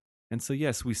 And so,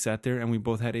 yes, we sat there and we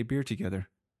both had a beer together.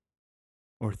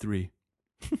 Or 3.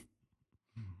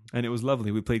 And it was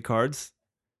lovely. We played cards.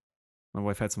 My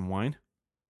wife had some wine.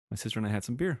 My sister and I had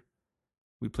some beer.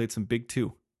 We played some Big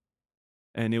Two.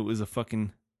 And it was a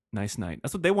fucking nice night.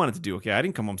 That's what they wanted to do. Okay, I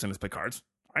didn't come home saying let's play cards.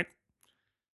 All right.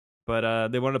 But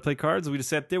they wanted to play cards. We just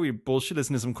sat there. We bullshit,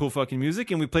 listened to some cool fucking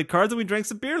music. And we played cards and we drank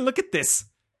some beer. And look at this.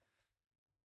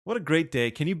 What a great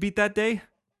day. Can you beat that day?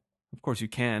 Of course you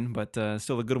can, but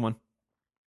still a good one.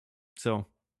 So,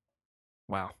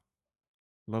 wow.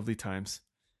 Lovely times.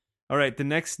 All right, the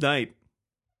next night,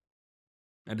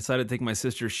 I decided to take my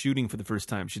sister shooting for the first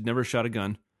time. She'd never shot a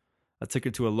gun. I took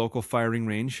her to a local firing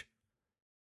range,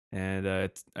 and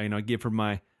I gave her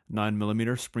my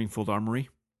 9mm Springfield Armory.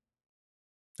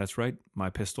 That's right, my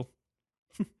pistol.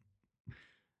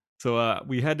 So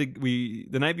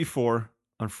the night before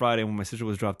on Friday when my sister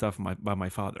was dropped off by my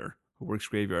father, who works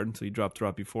graveyard, so he dropped her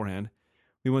off beforehand.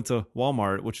 We went to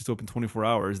Walmart, which is open 24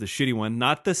 hours, the shitty one,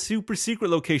 not the super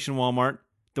secret location Walmart.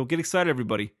 Don't get excited,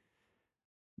 everybody.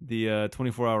 The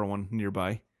 24-hour one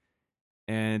nearby.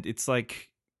 And it's like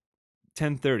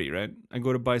 10:30, right? I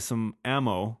go to buy some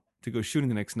ammo to go shooting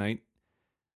the next night.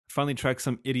 Finally track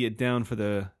some idiot down for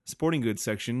the sporting goods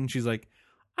section. She's like,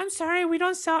 I'm sorry, we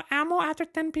don't sell ammo after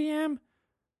 10 p.m.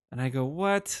 And I go,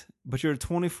 what? But you're a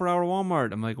 24-hour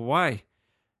Walmart. I'm like, why?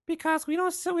 Because we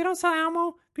don't sell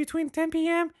ammo between 10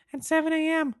 p.m. and 7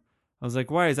 a.m. I was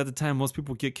like, why? Is that the time most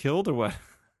people get killed or what?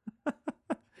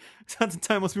 Is that the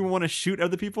time most people want to shoot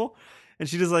other people? And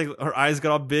she just like, her eyes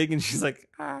got all big and she's like,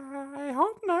 I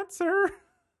hope not, sir.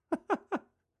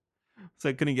 So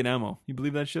I couldn't get ammo. You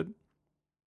believe that shit?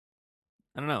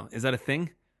 I don't know. Is that a thing?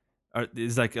 Or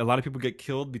is like a lot of people get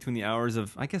killed between the hours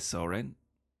of, I guess so, right?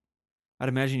 I'd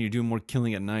imagine you're doing more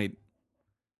killing at night.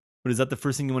 But is that the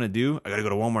first thing you want to do? I gotta go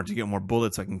to Walmart to get more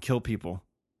bullets so I can kill people.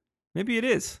 Maybe it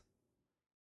is.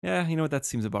 Yeah, you know what? That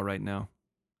seems about right now.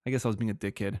 I guess I was being a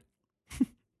dickhead.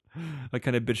 I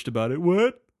kind of bitched about it.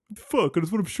 What the fuck? I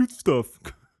just want to shoot stuff.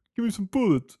 Give me some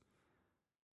bullets.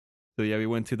 So yeah, we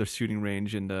went to the shooting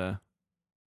range and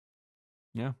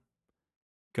yeah,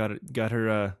 got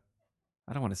her.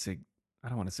 I don't want to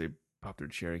say popped her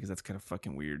cherry because that's kind of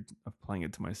fucking weird. Applying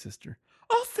it to my sister.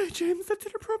 I'll say, James, that's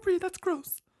inappropriate. That's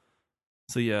gross.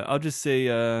 So yeah, I'll just say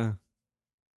I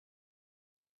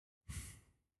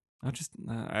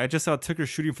just took her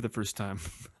shooting for the first time.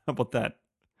 How about that?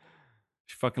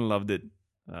 She fucking loved it,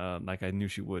 like I knew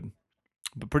she would.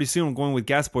 But pretty soon, I'm going with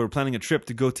Gasboy. We're planning a trip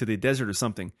to go to the desert or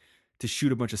something to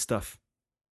shoot a bunch of stuff.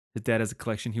 His dad has a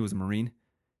collection. He was a Marine.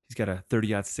 He's got a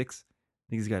 30-06. I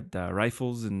think he's got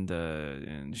rifles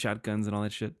and shotguns and all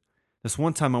that shit. This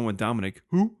one time I went with Dominic,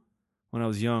 who, when I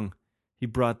was young, he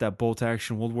brought that bolt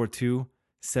action World War II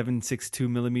 7.62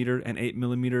 millimeter and 8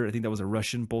 millimeter. I think that was a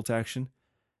Russian bolt action.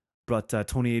 Brought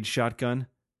 20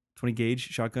 gauge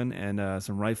shotgun and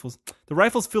some rifles. The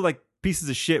rifles feel like pieces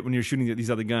of shit when you're shooting these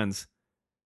other guns.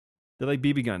 They're like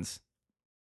BB guns.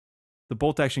 The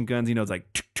bolt action guns, it's like,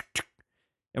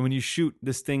 and when you shoot,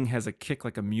 this thing has a kick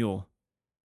like a mule.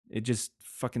 It just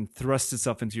fucking thrusts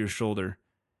itself into your shoulder.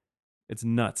 It's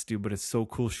nuts, dude, but it's so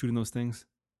cool shooting those things.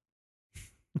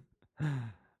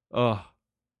 Oh,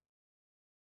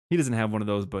 he doesn't have one of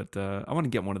those, but I want to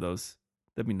get one of those.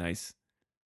 That'd be nice.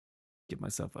 Get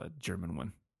myself a German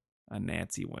one, a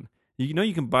Nazi one. You know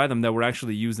you can buy them that were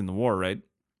actually used in the war, right?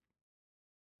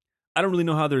 I don't really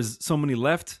know how there's so many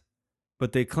left,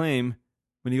 but they claim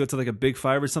when you go to like a big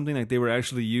five or something, like they were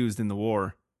actually used in the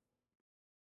war,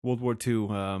 World War II.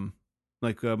 I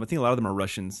think a lot of them are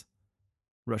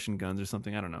Russian guns or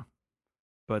something. I don't know,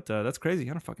 but that's crazy.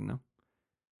 I don't fucking know.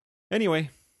 Anyway,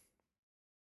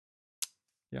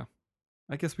 yeah,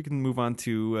 I guess we can move on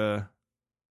to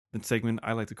the segment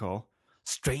I like to call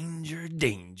Stranger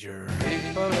Danger.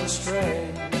 People are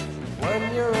strange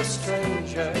when you're a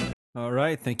stranger. All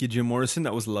right, thank you, Jim Morrison.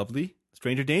 That was lovely.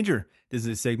 Stranger Danger. This is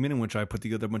a segment in which I put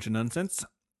together a bunch of nonsense,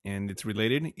 and it's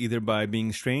related either by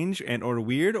being strange and or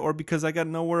weird, or because I got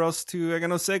nowhere else to. I got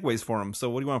no segues for them. So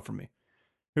what do you want from me?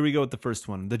 Here we go with the first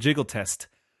one, the Jiggle Test.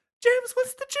 James,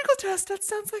 what's the Jiggle Test? That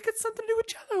sounds like it's something to do with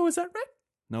Jello. Is that right?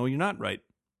 No, you're not right.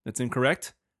 That's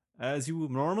incorrect, as you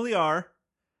normally are.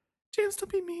 James,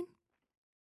 don't be mean.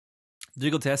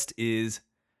 Jiggle Test is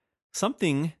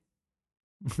something.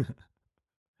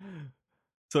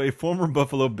 So a former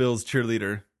Buffalo Bills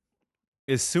cheerleader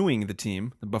is suing the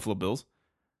team, the Buffalo Bills,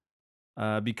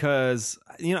 because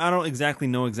I don't exactly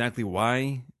know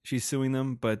why she's suing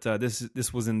them, but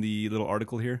this was in the little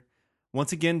article here.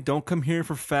 Once again, don't come here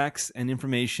for facts and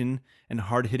information and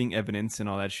hard-hitting evidence and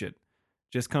all that shit.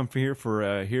 Just come here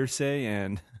for hearsay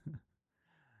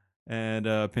and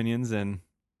opinions and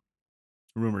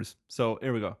rumors. So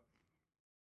here we go.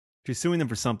 She's suing them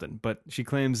for something, but she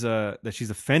claims that she's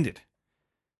offended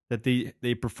that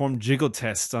they performed jiggle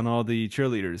tests on all the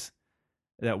cheerleaders.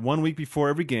 That 1 week before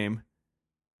every game,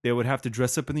 they would have to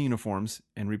dress up in the uniforms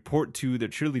and report to the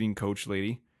cheerleading coach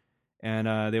lady,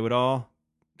 and they would all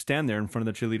stand there in front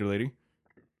of the cheerleader lady,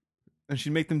 and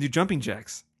she'd make them do jumping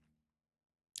jacks.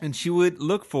 And she would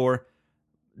look for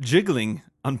jiggling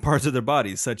on parts of their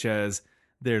bodies, such as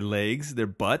their legs, their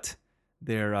butt,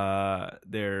 their what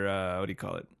do you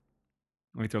call it?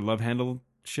 Like their love handle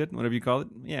shit, whatever you call it.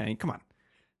 Yeah, come on.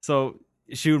 So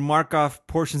she would mark off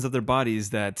portions of their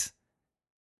bodies that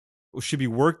should be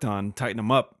worked on, tighten them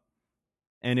up.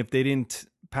 And if they didn't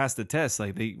pass the test,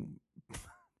 like they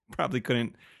probably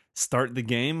couldn't start the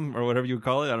game or whatever you would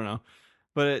call it. I don't know.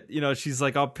 But, she's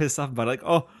like all pissed off about it. Like,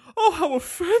 oh, how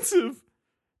offensive.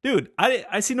 Dude,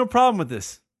 I see no problem with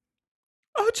this.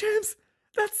 Oh, James,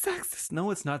 that's sexist.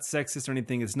 No, it's not sexist or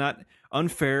anything. It's not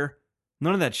unfair.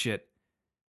 None of that shit.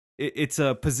 It's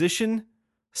a position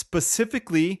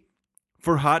specifically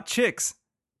for hot chicks.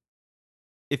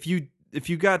 If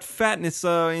you got fatness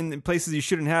in places you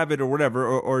shouldn't have it or whatever,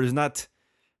 or is not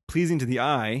pleasing to the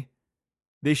eye,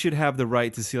 they should have the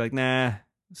right to see like, nah,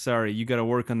 sorry, you got to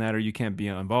work on that or you can't be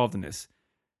involved in this.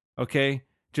 Okay?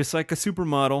 Just like a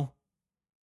supermodel.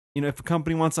 If a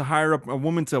company wants to hire a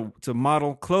woman to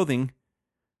model clothing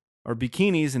or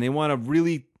bikinis and they want a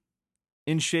really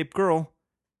in-shape girl,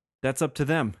 that's up to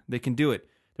them. They can do it.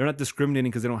 They're not discriminating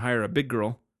because they don't hire a big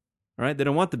girl. All right? They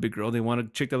don't want the big girl. They want a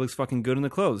chick that looks fucking good in the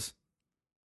clothes.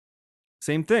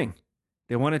 Same thing.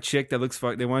 They want a chick that looks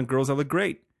they want girls that look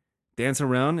great. Dance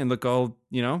around and look all,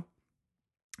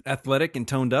 athletic and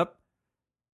toned up.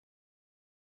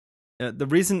 The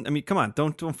reason, come on,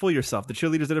 don't fool yourself. The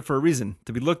cheerleaders did it for a reason,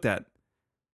 to be looked at.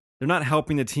 They're not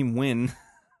helping the team win.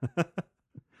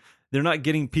 They're not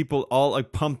getting people all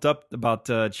like pumped up about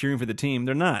cheering for the team.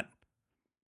 They're not.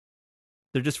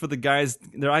 They're just for the guys.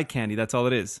 They're eye candy. That's all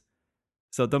it is.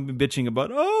 So don't be bitching about,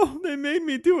 oh, they made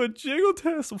me do a jiggle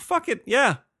test. Well, fuck it.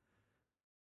 Yeah.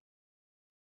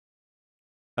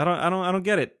 I don't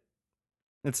get it.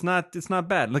 It's not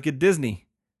bad. Look at Disney.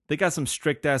 They got some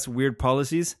strict ass weird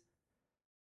policies.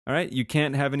 All right, you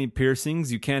can't have any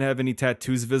piercings. You can't have any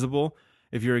tattoos visible.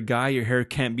 If you're a guy, your hair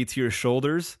can't be to your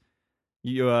shoulders.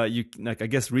 You like I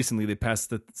guess recently they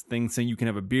passed the thing saying you can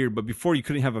have a beard, but before you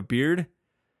couldn't have a beard.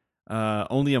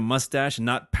 Only a mustache,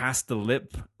 not past the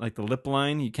lip, like the lip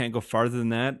line. You can't go farther than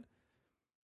that.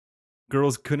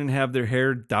 Girls couldn't have their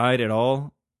hair dyed at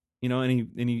all.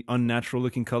 Any unnatural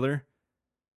looking color.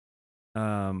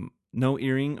 No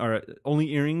earring or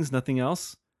only earrings, nothing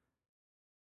else.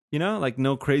 Like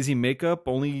no crazy makeup,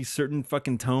 only certain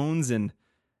fucking tones and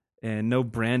no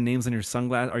brand names on your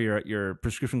sunglasses or your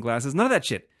prescription glasses. None of that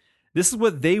shit. This is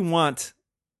what they want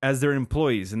as their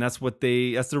employees, and that's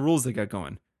the rules they got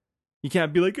going. You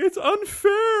can't be like, it's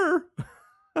unfair.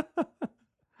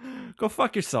 Go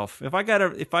fuck yourself. If I got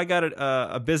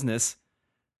a business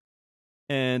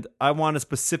and I want a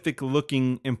specific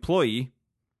looking employee,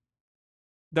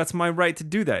 That's my right to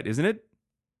do that, isn't it?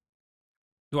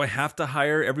 Do I have to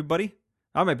hire everybody?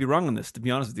 I might be wrong on this, to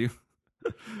be honest with you.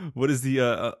 What is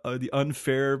the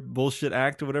unfair bullshit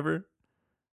act or whatever?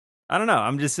 I don't know.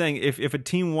 I'm just saying if a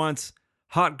team wants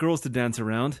hot girls to dance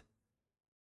around,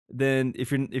 then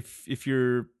if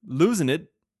you're losing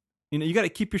it, you got to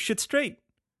keep your shit straight.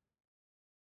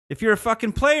 If you're a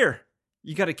fucking player,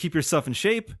 you got to keep yourself in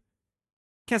shape.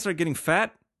 Can't start getting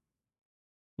fat.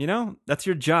 That's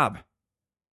your job.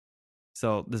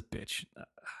 So this bitch,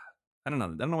 I don't know.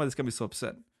 I don't know why this got me so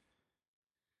upset.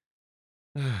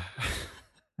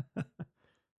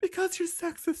 Because you're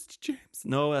sexist, James.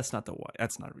 No, that's not the why.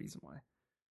 That's not a reason why.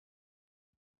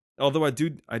 Although I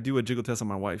do a jiggle test on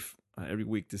my wife every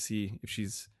week to see if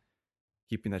she's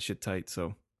keeping that shit tight.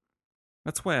 So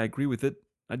that's why I agree with it.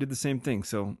 I did the same thing.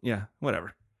 So yeah,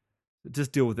 whatever.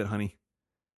 Just deal with it, honey.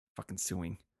 Fucking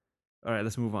suing. All right,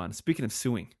 let's move on. Speaking of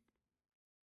suing,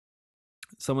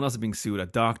 someone else is being sued. A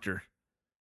doctor.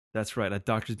 That's right. A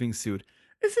doctor's being sued.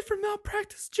 Is it for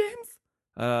malpractice, James?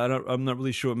 I'm not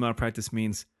really sure what malpractice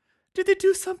means. Did they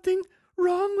do something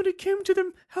wrong when it came to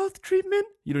their health treatment?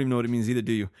 You don't even know what it means either,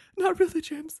 do you? Not really,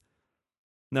 James.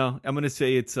 No, I'm gonna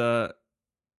say it's I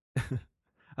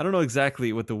don't know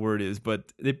exactly what the word is,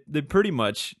 but they pretty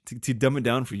much to dumb it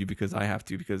down for you because I have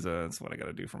to because that's what I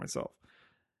gotta do for myself.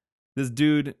 This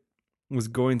dude was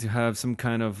going to have some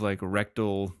kind of like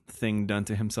rectal thing done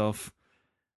to himself,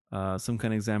 some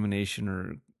kind of examination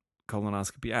or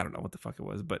colonoscopy. I don't know what the fuck it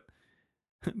was, but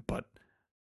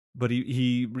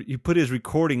he put his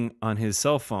recording on his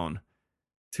cell phone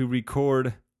to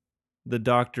record the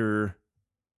doctor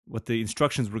what the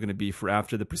instructions were going to be for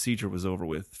after the procedure was over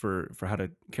with for how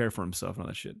to care for himself and all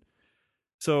that shit.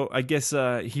 So I guess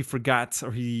he forgot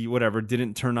or he whatever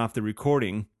didn't turn off the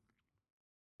recording.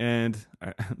 And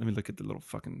let me look at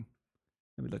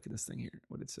this thing here,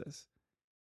 what it says.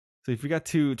 So he forgot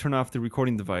to turn off the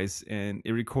recording device, and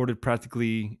it recorded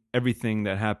practically everything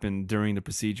that happened during the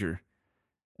procedure.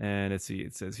 And let's see,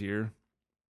 it says here.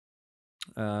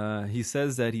 He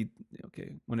says that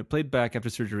when it played back after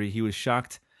surgery, he was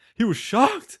shocked. He was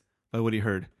shocked by what he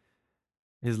heard.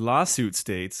 His lawsuit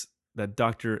states that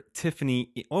Dr.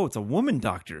 Tiffany, it's a woman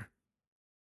doctor.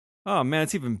 Oh man,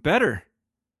 it's even better.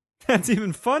 That's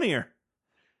even funnier.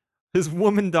 His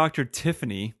woman doctor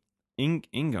Tiffany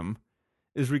Ingham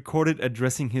is recorded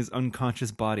addressing his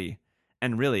unconscious body.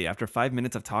 And really, after 5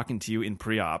 minutes of talking to you in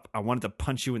pre-op, I wanted to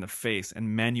punch you in the face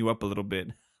and man you up a little bit.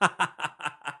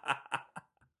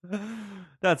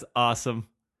 That's awesome.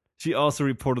 She also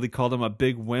reportedly called him a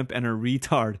big wimp and a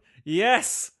retard.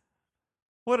 Yes!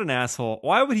 What an asshole.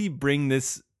 Why would he bring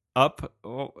this up?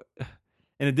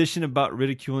 In addition about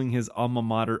ridiculing his alma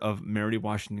mater of Mary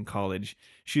Washington College,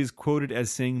 she is quoted as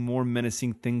saying more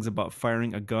menacing things about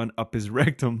firing a gun up his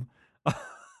rectum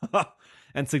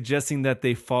and suggesting that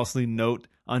they falsely note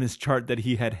on his chart that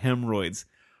he had hemorrhoids.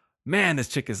 Man, this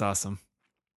chick is awesome.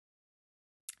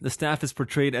 The staff is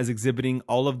portrayed as exhibiting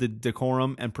all of the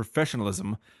decorum and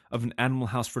professionalism of an Animal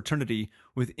House fraternity,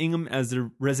 with Ingham as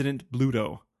their resident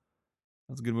Bluto.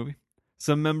 That's a good movie.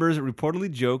 Some members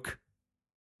reportedly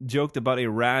joked about a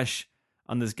rash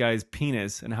on this guy's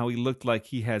penis and how he looked like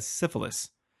he has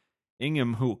syphilis.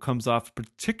 Ingham, who comes off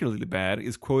particularly bad,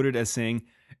 is quoted as saying,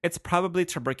 "It's probably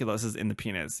tuberculosis in the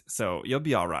penis, so you'll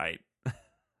be all right."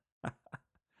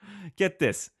 Get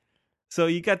this. So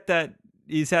you got that.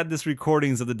 He's had this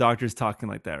recordings of the doctors talking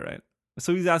like that, right?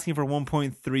 So he's asking for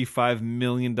 $1.35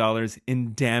 million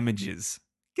in damages.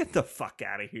 Get the fuck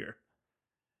out of here.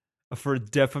 For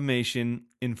defamation,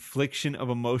 infliction of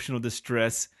emotional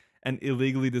distress, and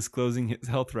illegally disclosing his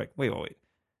health record. Wait.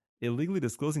 Illegally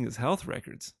disclosing his health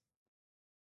records?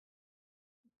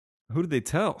 Who did they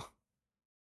tell?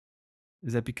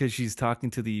 Is that because she's talking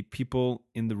to the people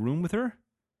in the room with her?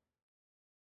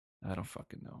 I don't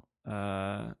fucking know.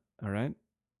 All right.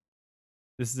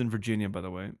 This is in Virginia, by the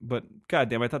way. But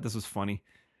goddamn, I thought this was funny.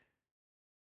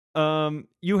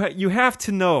 You have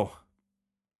to know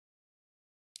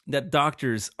that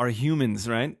doctors are humans,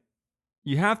 right?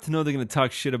 You have to know they're going to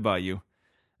talk shit about you,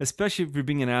 especially if you're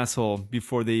being an asshole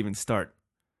before they even start.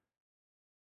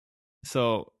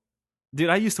 So, dude,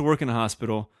 I used to work in a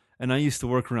hospital, and I used to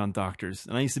work around doctors,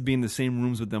 and I used to be in the same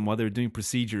rooms with them while they were doing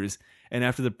procedures. And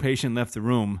after the patient left the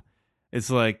room, it's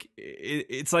like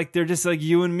they're just like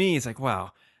you and me. It's like,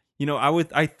 wow,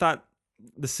 I thought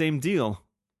the same deal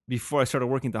before I started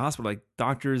working at the hospital. Like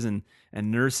doctors and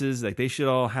nurses, like they should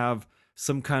all have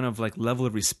some kind of like level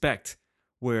of respect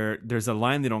where there's a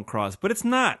line they don't cross. But it's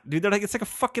not, dude. It's like a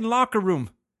fucking locker room.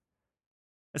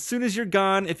 As soon as you're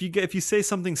gone, if you say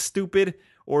something stupid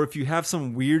or if you have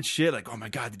some weird shit like, "Oh my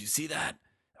god, did you see that?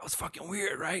 That was fucking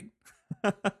weird, right?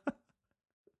 I'm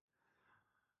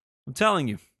telling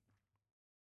you,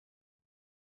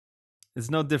 it's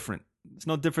no different. It's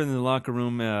no different in the locker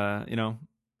room.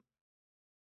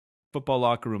 Football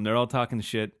locker room. They're all talking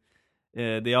shit.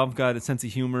 They all got a sense of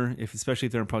humor, especially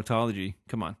if they're in proctology.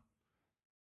 Come on.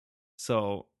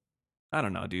 So I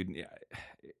don't know, dude. Yeah,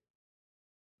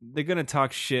 they're gonna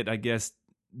talk shit, I guess,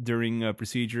 during a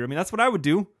procedure. I mean, that's what I would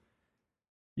do.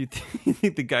 You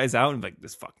think the guy's out and be like,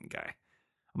 this fucking guy.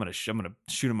 I'm gonna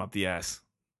shoot him up the ass.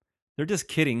 They're just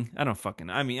kidding. I don't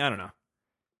know.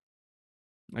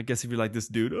 I guess if you're like this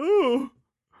dude, oh,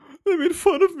 they made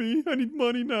fun of me. I need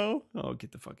money now. Oh,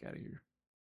 get the fuck out of here.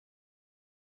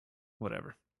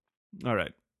 Whatever. All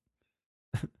right.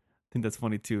 I think that's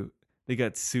funny too. They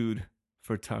got sued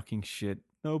for talking shit.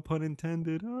 No pun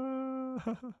intended.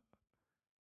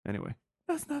 Anyway.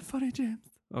 That's not funny, James.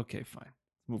 Okay, fine.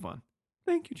 Move on.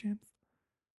 Thank you, James.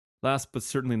 Last but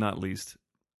certainly not least,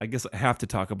 I guess I have to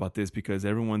talk about this because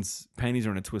everyone's panties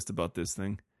are in a twist about this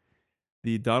thing.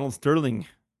 The Donald Sterling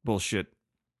bullshit.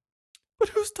 But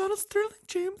who's Donald Sterling,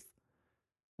 James?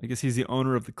 I guess he's the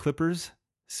owner of the Clippers,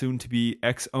 soon to be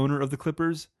ex-owner of the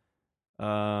Clippers.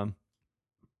 Some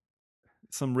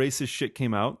racist shit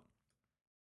came out.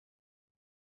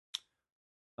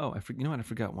 Oh, you know what? I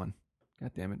forgot one.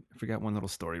 God damn it. I forgot one little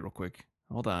story real quick.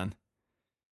 Hold on.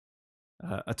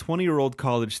 A 20-year-old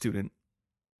college student.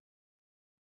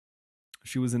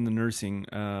 She was in the nursing.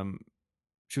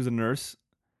 She was a nurse.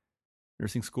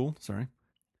 Nursing school, sorry.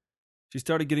 She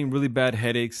started getting really bad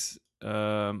headaches,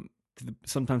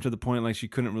 sometimes to the point like she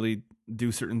couldn't really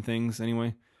do certain things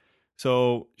anyway.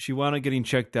 So she wound up getting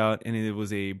checked out, and it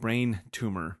was a brain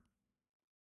tumor.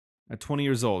 At 20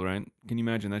 years old, right? Can you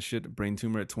imagine that shit? A brain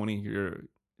tumor at 20.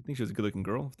 I think she was a good-looking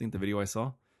girl. I think the video I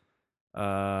saw, if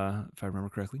I remember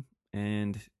correctly.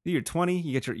 And you're 20.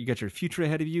 You got your future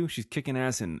ahead of you. She's kicking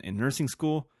ass in nursing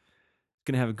school.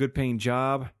 Gonna have a good-paying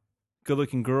job.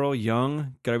 Good-looking girl,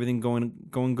 young, got everything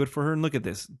going good for her. And look at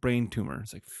this brain tumor.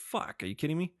 It's like, fuck. Are you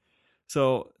kidding me?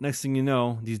 So next thing you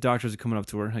know, these doctors are coming up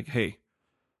to her like, hey,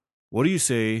 what do you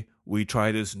say we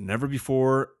try this never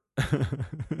before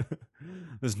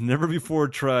this never before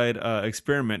tried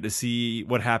experiment to see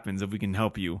what happens if we can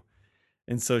help you?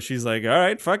 And so she's like, all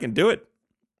right, fucking do it.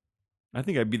 I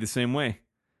think I'd be the same way.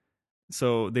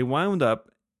 So they wound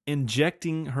up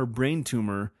injecting her brain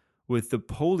tumor with the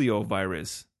polio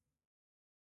virus.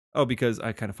 Oh, because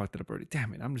I kind of fucked it up already.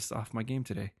 Damn it, I'm just off my game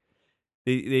today.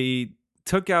 They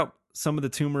took out some of the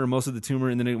tumor, most of the tumor,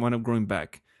 and then it wound up growing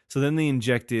back. So then they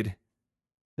injected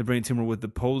the brain tumor with the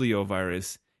polio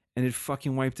virus, and it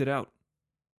fucking wiped it out.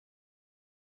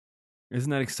 Isn't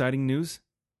that exciting news?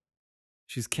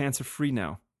 She's cancer-free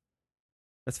now.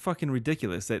 That's fucking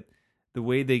ridiculous that the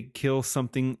way they kill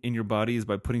something in your body is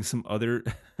by putting some other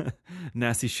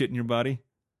nasty shit in your body.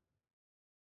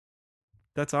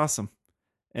 That's awesome.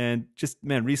 And just,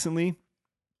 man, recently,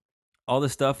 all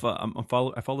this stuff, I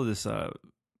follow this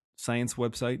science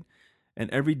website, and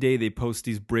every day they post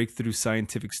these breakthrough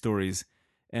scientific stories.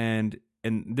 And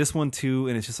this one too,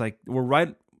 and it's just like, we're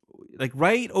right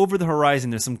over the horizon.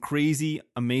 There's some crazy,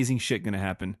 amazing shit gonna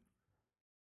happen.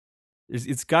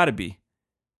 It's gotta be.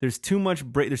 There's too many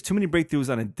breakthroughs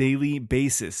on a daily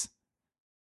basis.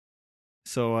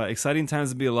 So exciting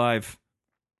times to be alive.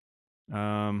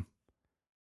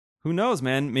 Who knows,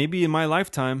 man? Maybe in my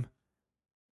lifetime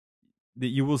that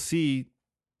you will see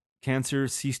cancer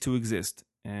cease to exist,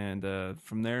 and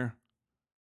from there,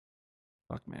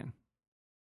 fuck, man.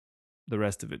 The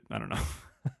rest of it, I don't know.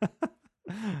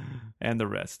 And the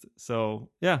rest. So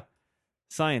yeah,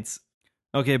 science.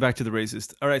 Okay, back to the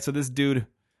racist. All right, so this dude,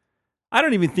 I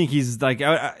don't even think he's like,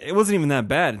 it wasn't even that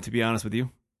bad, to be honest with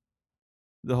you.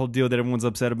 The whole deal that everyone's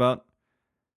upset about.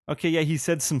 Okay, yeah, he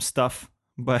said some stuff,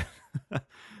 but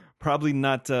probably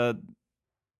not the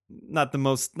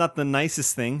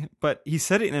nicest thing, but he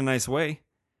said it in a nice way.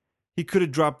 He could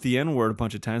have dropped the N-word a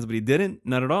bunch of times, but he didn't.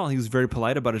 Not at all. He was very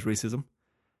polite about his racism.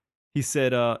 He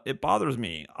said, it bothers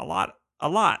me a lot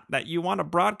that you want to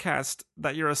broadcast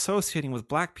that you're associating with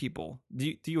black people.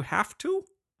 Do you have to?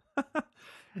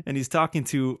 And he's talking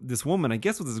to this woman, I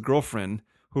guess with his girlfriend,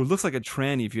 who looks like a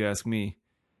tranny, if you ask me.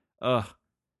 Ugh.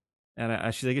 And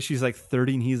I guess she's like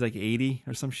 30 and he's like 80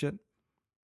 or some shit.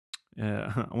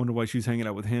 I wonder why she's hanging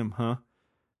out with him, huh?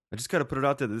 I just gotta put it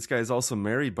out there that this guy is also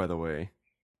married, by the way.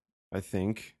 I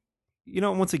think. You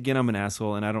know, once again, I'm an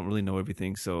asshole and I don't really know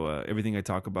everything. So everything I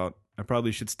talk about, I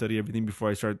probably should study everything before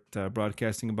I start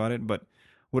broadcasting about it. But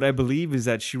what I believe is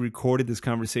that she recorded this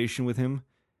conversation with him,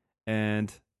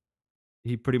 and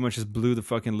he pretty much just blew the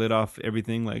fucking lid off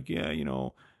everything. Like, yeah, you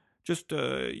know, just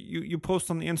you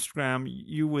post on the Instagram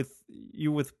you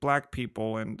with black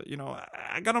people, and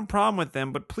I got no problem with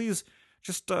them, but please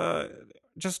just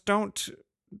don't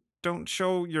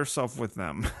show yourself with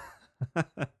them.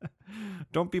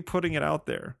 Don't be putting it out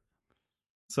there.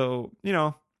 So,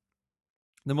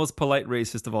 the most polite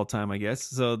racist of all time, I guess.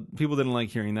 So people didn't like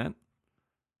hearing that.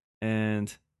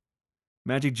 And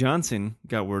Magic Johnson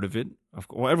got word of it.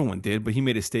 Well, everyone did, but he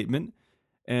made a statement.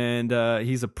 And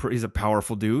he's a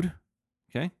powerful dude.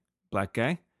 Okay? Black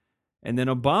guy. And then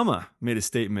Obama made a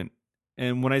statement.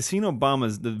 And when I seen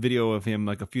the video of him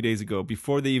like a few days ago,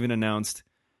 before they even announced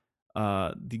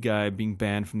the guy being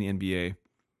banned from the NBA,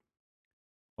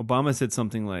 Obama said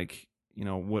something like,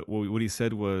 what he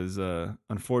said was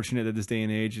unfortunate that this day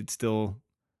and age it still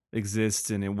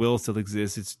exists and it will still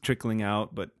exist. It's trickling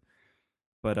out, but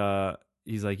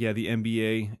he's like, yeah, the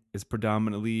NBA is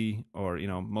predominantly or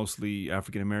mostly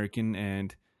African American,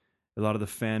 and a lot of the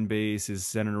fan base is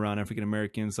centered around African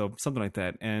Americans, so something like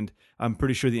that. And I'm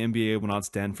pretty sure the NBA will not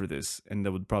stand for this, and they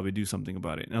would probably do something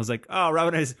about it. And I was like, oh,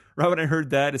 right when I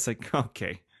heard that, it's like,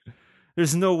 okay.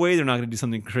 There's no way they're not going to do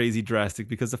something crazy drastic,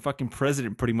 because the fucking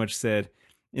president pretty much said,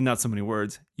 in not so many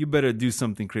words, you better do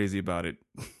something crazy about it.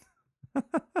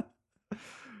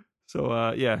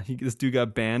 So, yeah, this dude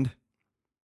got banned.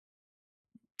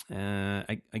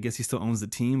 I guess he still owns the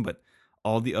team, but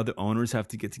all the other owners have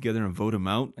to get together and vote him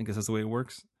out. I guess that's the way it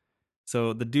works.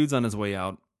 So the dude's on his way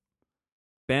out.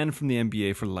 Banned from the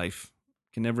NBA for life.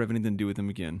 Can never have anything to do with him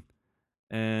again.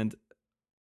 And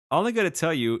all I got to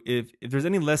tell you, if there's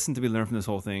any lesson to be learned from this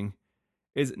whole thing,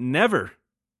 is never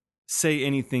say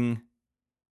anything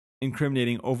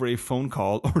incriminating over a phone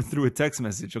call or through a text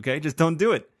message, okay? Just don't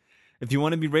do it. If you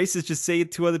want to be racist, just say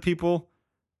it to other people,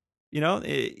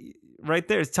 right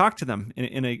there. Talk to them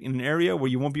in an area where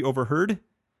you won't be overheard,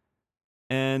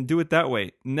 and do it that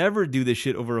way. Never do this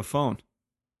shit over a phone.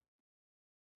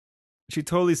 She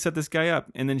totally set this guy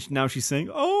up, and then now she's saying,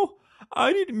 oh,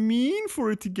 I didn't mean for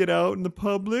it to get out in the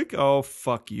public. Oh,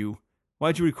 fuck you.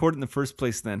 Why'd you record it in the first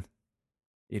place then?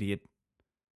 Idiot.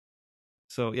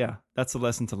 So, yeah, that's a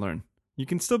lesson to learn. You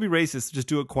can still be racist, just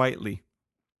do it quietly.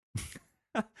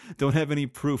 Don't have any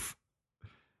proof.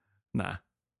 Nah.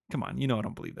 Come on, I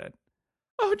don't believe that.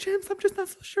 Oh, James, I'm just not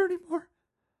so sure anymore.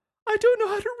 I don't know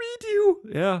how to read you.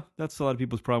 Yeah, that's a lot of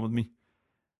people's problem with me.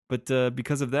 But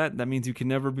because of that means you can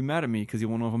never be mad at me, because you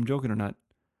won't know if I'm joking or not.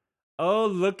 Oh,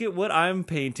 look at what I'm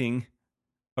painting.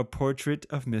 A portrait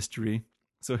of mystery.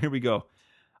 So here we go.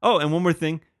 Oh, and one more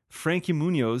thing. Frankie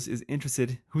Munoz is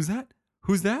interested. Who's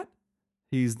that?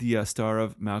 He's the star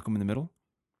of Malcolm in the Middle.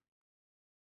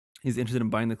 He's interested in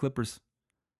buying the Clippers.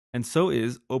 And so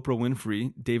is Oprah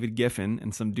Winfrey, David Geffen,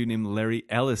 and some dude named Larry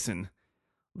Ellison.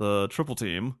 The triple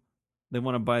team. They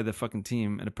want to buy the fucking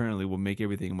team, and apparently will make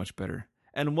everything much better.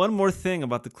 And one more thing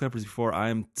about the Clippers before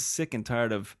I'm sick and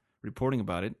tired of reporting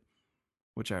about it,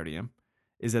 which I already am,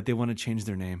 is that they want to change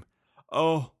their name.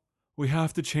 Oh, we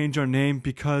have to change our name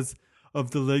because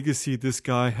of the legacy this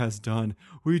guy has done.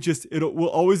 We'll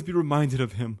always be reminded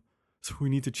of him. So we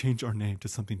need to change our name to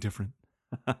something different.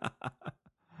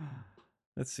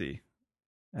 Let's see.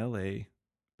 LA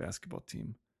basketball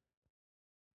team.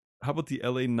 How about the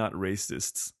LA Not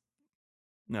Racists?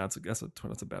 No, that's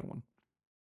a bad one.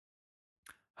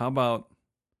 How about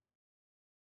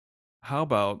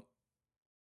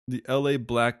the LA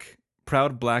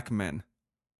Proud Black Men?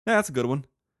 Yeah, that's a good one.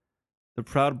 The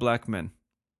Proud Black Men.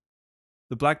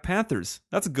 The Black Panthers.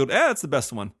 That's that's the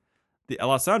best one. The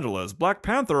Los Angeles Black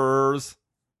Panthers.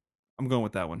 I'm going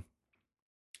with that one.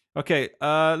 Okay,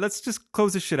 let's just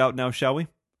close this shit out now, shall we?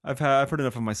 I've heard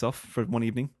enough of myself for one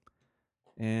evening,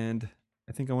 and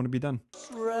I think I want to be done.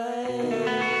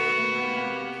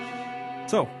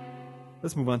 So,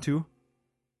 let's move on to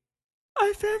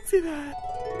I fancy that.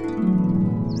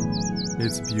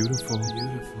 It's beautiful.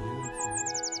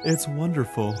 It's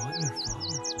wonderful.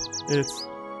 It's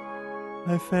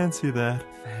I fancy that.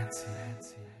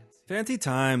 Fancy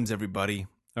times, everybody.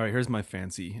 All right, here's my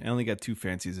fancy. I only got 2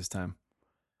 fancies this time.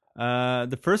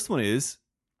 The first one is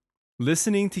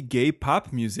listening to gay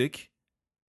pop music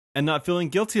and not feeling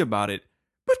guilty about it.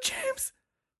 But James,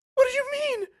 what do you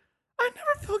mean? I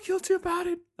never feel guilty about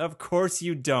it. Of course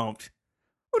you don't.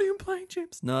 What are you implying,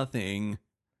 James? Nothing.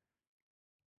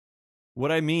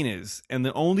 What I mean is, and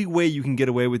the only way you can get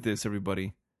away with this,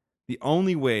 everybody, the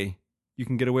only way you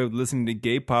can get away with listening to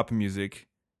gay pop music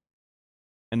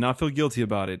and not feel guilty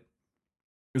about it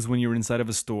is when you're inside of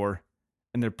a store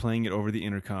and they're playing it over the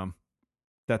intercom.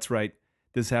 That's right.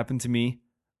 This happened to me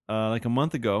like a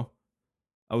month ago.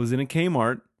 I was in a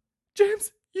Kmart.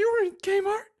 James, you were in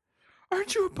Kmart?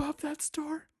 Aren't you above that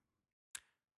store?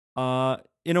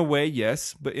 In a way,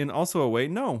 yes, but in also a way,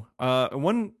 no.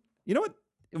 One, you know what?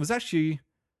 It was actually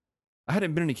I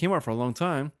hadn't been in a Kmart for a long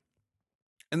time,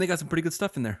 and they got some pretty good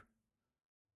stuff in there.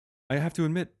 I have to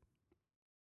admit,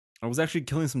 I was actually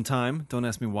killing some time. Don't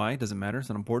ask me why. It doesn't matter. It's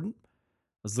not important.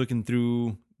 I was looking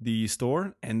through the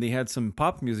store, and they had some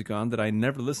pop music on that I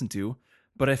never listened to,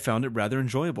 but I found it rather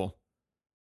enjoyable.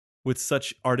 With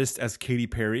such artists as Katy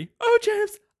Perry. Oh,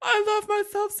 James, I love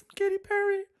myself some Katy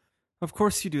Perry. Of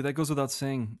course you do. That goes without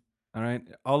saying. All right.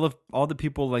 All the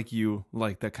people like you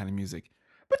like that kind of music.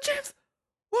 But James,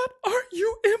 what are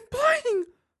you implying?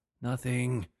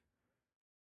 Nothing.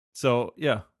 So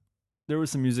yeah, there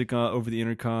was some music over the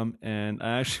intercom, and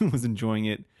I actually was enjoying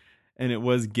it, and it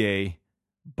was gay,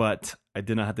 but I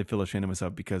did not have to feel ashamed of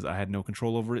myself because I had no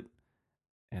control over it.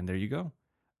 And there you go.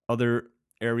 Other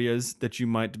areas that you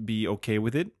might be okay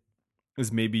with it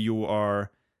is maybe you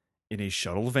are in a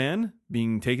shuttle van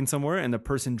being taken somewhere and the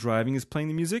person driving is playing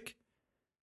the music.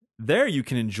 There you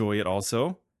can enjoy it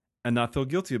also and not feel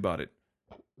guilty about it.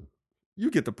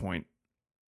 You get the point.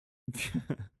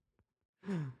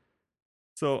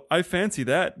 So I fancy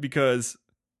that because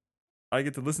I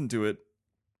get to listen to it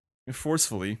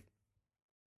forcefully.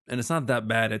 And it's not that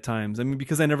bad at times. I mean,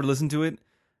 because I never listened to it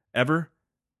ever,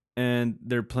 and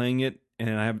they're playing it,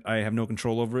 and I have no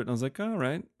control over it. And I was like, all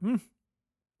right,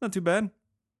 not too bad.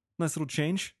 Nice little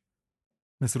change.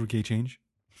 Nice little gay change.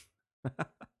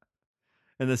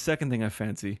 And the second thing I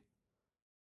fancy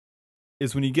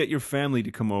is when you get your family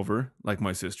to come over, like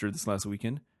my sister this last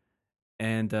weekend,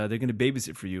 and they're going to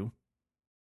babysit for you.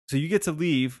 So you get to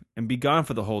leave and be gone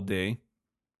for the whole day,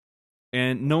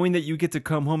 and knowing that you get to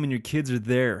come home and your kids are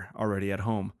there already at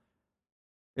home.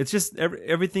 It's just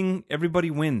everything, everybody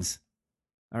wins.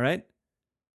 All right?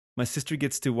 My sister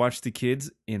gets to watch the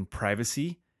kids in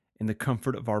privacy, in the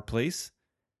comfort of our place.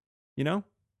 You know?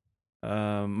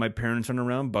 My parents aren't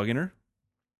around bugging her.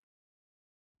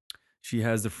 She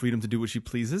has the freedom to do what she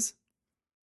pleases.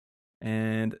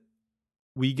 And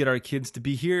we get our kids to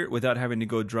be here without having to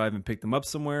go drive and pick them up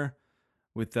somewhere,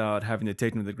 without having to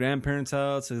take them to the grandparents'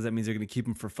 house, because that means they're going to keep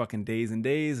them for fucking days and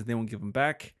days and they won't give them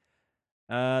back.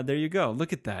 There you go.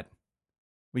 Look at that.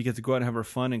 We get to go out and have our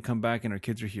fun and come back, and our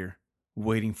kids are here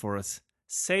waiting for us,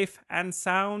 safe and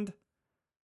sound.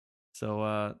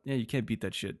 So, yeah, you can't beat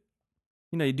that shit.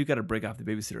 You know, you do got to break off the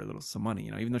babysitter a little, some money,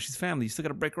 you know, even though she's family, you still got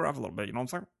to break her off a little bit, you know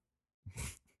what I'm saying?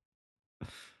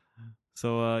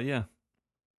 So, yeah,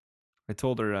 I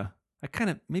told her, I kind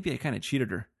of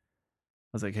cheated her.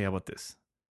 I was like, hey, how about this?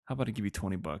 How about I give you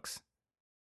 $20?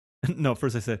 No,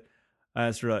 first I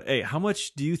asked her, hey, how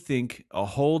much do you think a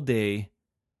whole day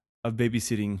of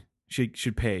babysitting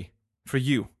should pay for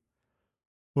you?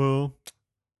 Well,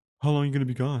 how long are you going to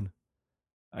be gone?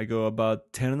 I go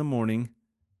about 10 in the morning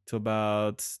to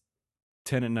about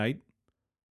 10 at night,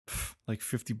 like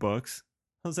 $50.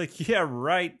 I was like, yeah,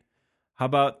 right. How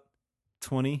about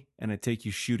 20 and I take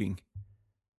you shooting?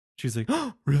 She's like,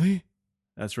 oh, really?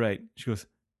 That's right. She goes,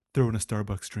 throw in a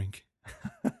Starbucks drink.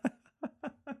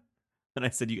 And I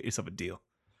said, you get yourself a deal.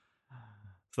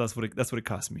 So that's what it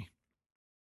cost me.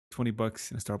 $20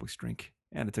 in a Starbucks drink.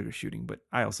 And I took her shooting, but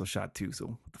I also shot too, so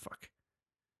what the fuck?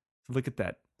 So look at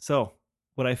that. So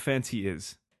what I fancy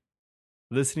is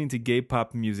listening to gay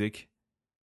pop music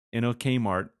in a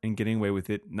Kmart and getting away with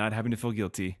it, not having to feel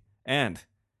guilty, and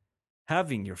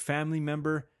having your family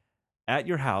member at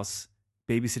your house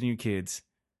babysitting your kids.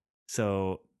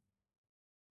 So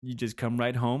you just come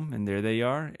right home and there they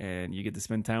are, and you get to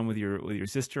spend time with your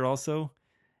sister also,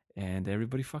 and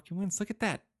everybody fucking wins. Look at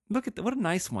that. Look at what a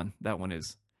nice one that one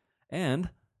is. And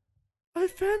I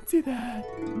fancy that.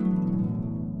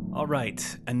 all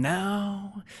right, and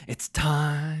now it's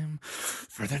time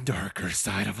for the darker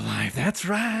side of life. That's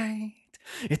right.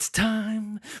 It's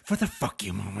time for the fuck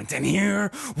you moment, and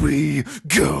here we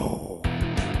go.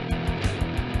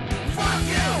 Fuck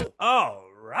you! All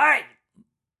right.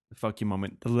 The fuck you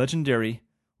moment. The legendary,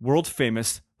 world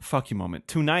famous fuck you moment.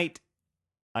 Tonight,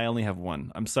 I only have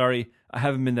one. I'm sorry. I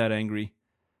haven't been that angry.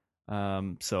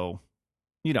 So,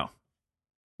 you know,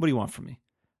 what do you want from me?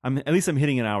 At least I'm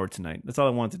hitting an hour tonight. That's all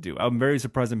I wanted to do. I'm very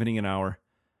surprised I'm hitting an hour.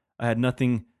 I had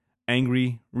nothing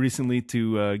angry recently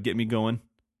to get me going.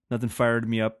 Nothing fired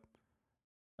me up.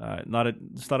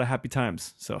 Just a lot of happy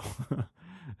times. So,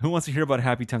 who wants to hear about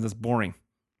happy times? That's boring.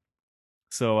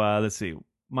 So, let's see.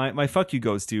 My fuck you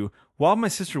goes to, while my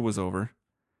sister was over,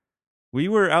 we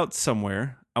were out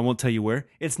somewhere. I won't tell you where.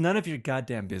 It's none of your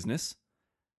goddamn business.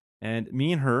 And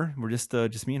me and her, we're just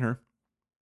me and her.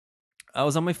 I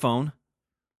was on my phone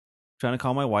trying to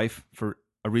call my wife for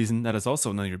a reason that is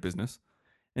also none of your business.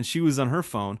 And she was on her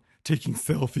phone taking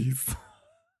selfies.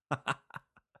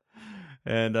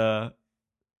 And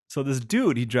so this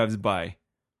dude, he drives by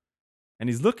and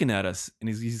he's looking at us and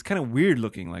he's kind of weird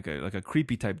looking, like a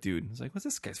creepy type dude. He's like, what's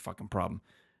this guy's fucking problem?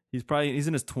 He's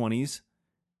in his 20s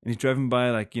and he's driving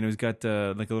by, like, he's got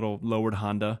like a little lowered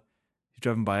Honda. He's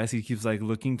driving by us. He keeps like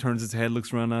looking, turns his head,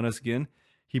 looks around at us again.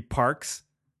 He parks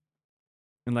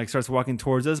and like starts walking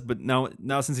towards us. But now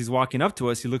since he's walking up to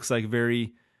us, he looks like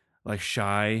very like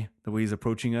shy the way he's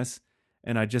approaching us.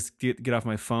 And I just get off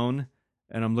my phone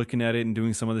and I'm looking at it and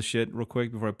doing some of the shit real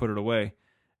quick before I put it away.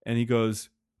 And he goes,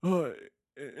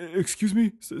 excuse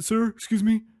me, sir, excuse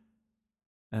me.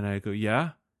 And I go,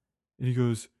 yeah. And he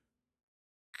goes,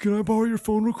 can I borrow your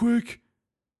phone real quick?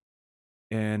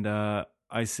 And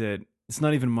I said, it's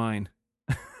not even mine.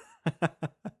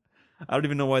 I don't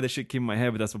even know why that shit came in my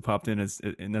head, but that's what popped in,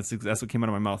 and that's what came out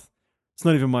of my mouth. It's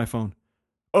not even my phone.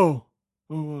 Oh,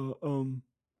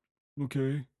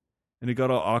 okay. And it got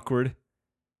all awkward,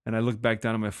 and I looked back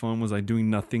down at my phone, was like doing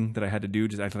nothing that I had to do,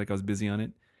 just acting like I was busy on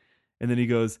it. And then he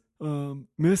goes,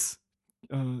 miss,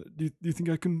 do you think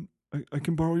I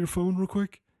can borrow your phone real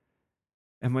quick?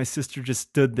 And my sister just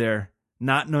stood there,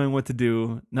 not knowing what to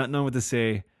do, not knowing what to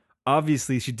say.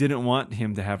 Obviously, she didn't want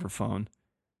him to have her phone.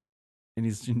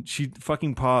 And she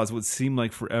fucking paused what seemed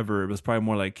like forever. It was probably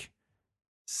more like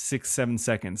 6-7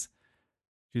 seconds.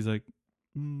 She's like,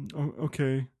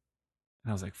 okay. And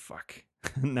I was like, fuck.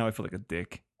 Now I feel like a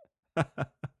dick.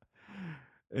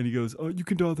 And he goes, oh, you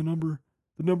can dial the number.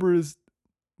 The number is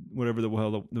whatever the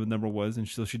hell the number was. And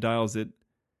so she dials it.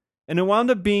 And it wound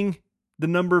up being the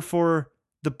number for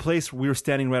the place we were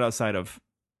standing right outside of.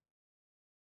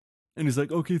 And he's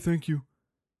like, okay, thank you.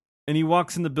 And he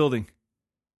walks in the building.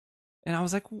 And I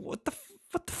was like, what the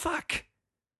fuck?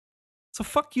 So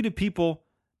fuck you to people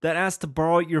that asked to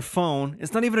borrow your phone.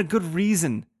 It's not even a good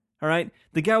reason, all right?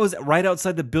 The guy was right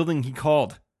outside the building he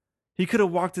called. He could have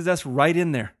walked his ass right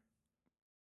in there.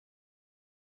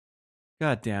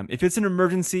 God damn. If it's an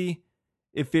emergency,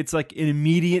 if it's like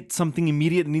something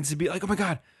immediate that needs to be like, oh my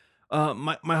God,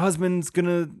 my husband's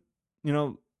gonna,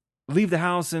 leave the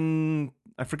house and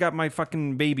I forgot my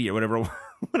fucking baby or whatever.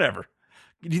 Whatever.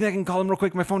 Do you think I can call him real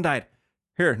quick? My phone died.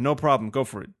 Here, no problem. Go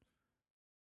for it.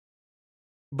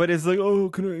 But it's like, oh,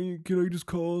 can I just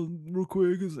call real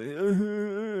quick? It's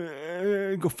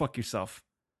like, go fuck yourself,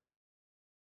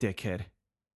 dickhead.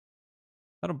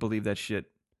 I don't believe that shit.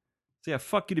 So yeah,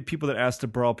 fuck you to people that ask to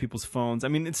borrow people's phones. I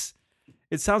mean,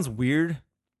 it sounds weird,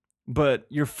 but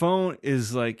your phone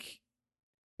is like,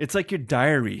 it's like your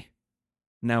diary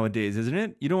nowadays, isn't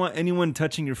it? You don't want anyone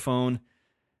touching your phone.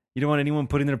 You don't want anyone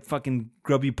putting their fucking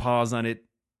grubby paws on it.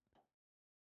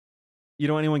 You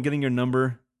don't want anyone getting your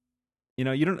number. You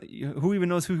don't. Who even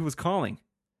knows who he was calling?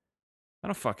 I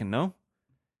don't fucking know.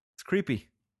 It's creepy.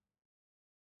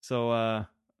 So I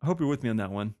hope you're with me on that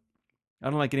one. I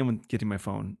don't like anyone getting my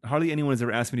phone. Hardly anyone has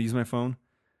ever asked me to use my phone,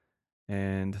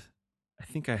 and I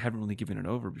think I haven't really given it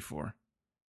over before.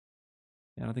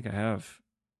 Yeah, I don't think I have.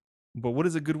 But what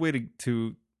is a good way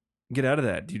to get out of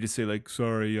that? Do you just say like,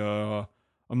 sorry,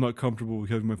 I'm not comfortable with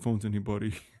having my phone to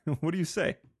anybody? What do you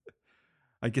say?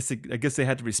 I guess they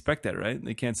had to respect that, right?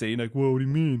 They can't say like, "Whoa, what do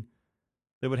you mean?"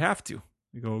 They would have to.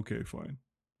 They go, "Okay, fine,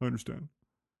 I understand."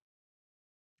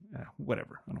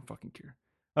 Whatever. I don't fucking care.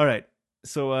 All right.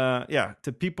 So yeah,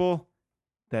 to people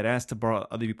that ask to borrow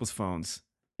other people's phones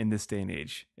in this day and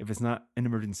age, if it's not an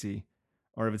emergency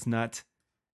or if it's not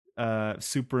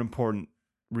super important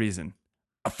reason,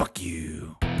 fuck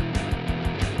you.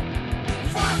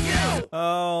 Fuck you.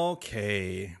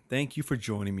 Okay. Thank you for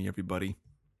joining me, everybody.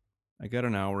 I got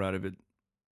an hour out of it.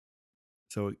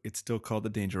 So it's still called the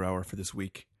Danger Hour for this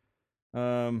week.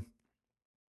 Sorry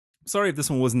if this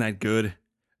one wasn't that good.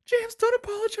 James, don't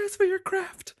apologize for your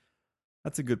craft.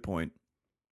 That's a good point.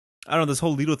 I don't know, this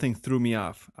whole Lido thing threw me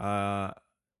off.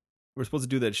 We're supposed to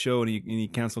do that show and he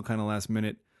canceled kind of last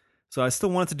minute. So I still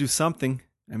wanted to do something.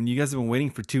 I mean, you guys have been waiting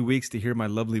for 2 weeks to hear my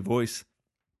lovely voice.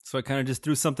 So I kind of just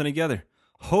threw something together.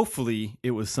 Hopefully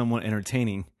it was somewhat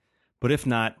entertaining. But if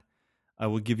not, I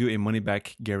will give you a money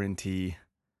back guarantee,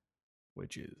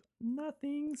 which is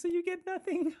nothing. So you get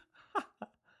nothing.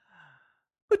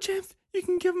 But James, you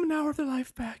can give them an hour of their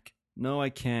life back. No, I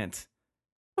can't.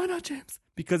 Why not, James?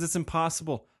 Because it's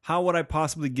impossible. How would I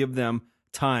possibly give them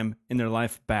time in their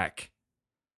life back?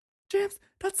 James,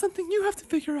 that's something you have to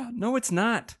figure out. No, it's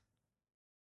not.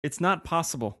 It's not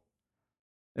possible.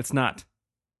 It's not.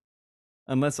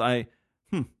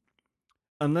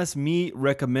 Unless me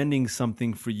recommending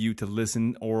something for you to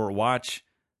listen or watch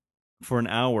for an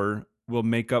hour will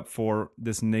make up for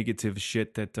this negative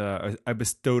shit that I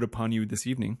bestowed upon you this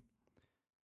evening.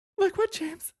 Like what,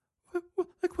 James?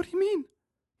 Like what do you mean?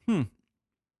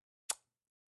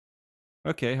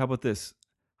 Okay, how about this?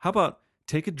 How about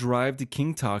take a drive to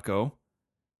King Taco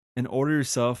and order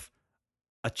yourself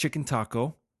a chicken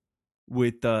taco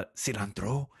with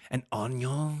cilantro and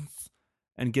onions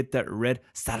and get that red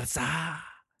salsa.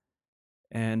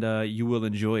 And you will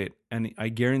enjoy it. And I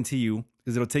guarantee you,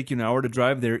 because it'll take you an hour to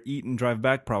drive there, eat and drive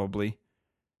back probably.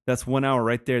 That's 1 hour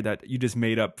right there that you just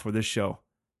made up for this show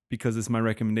because it's my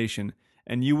recommendation.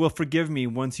 And you will forgive me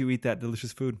once you eat that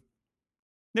delicious food.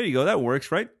 There you go. That works,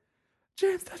 right?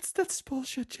 James, that's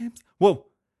bullshit, James. Whoa.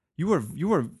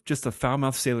 You are just a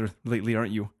foul-mouthed sailor lately,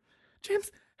 aren't you? James,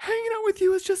 hanging out with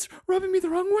you is just rubbing me the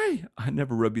wrong way. I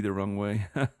never rub you the wrong way.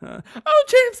 Oh,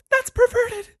 James, that's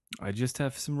perverted. I just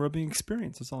have some rubbing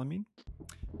experience. That's all I mean.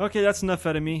 Okay, that's enough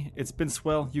out of me. It's been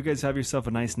swell. You guys have yourself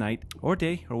a nice night or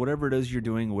day or whatever it is you're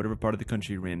doing, or whatever part of the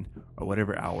country you're in, or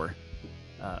whatever hour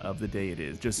of the day it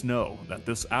is. Just know that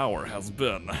this hour has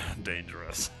been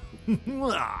dangerous.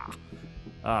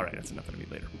 All right, that's enough out of me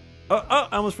later. Oh,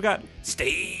 I almost forgot.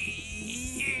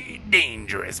 Stay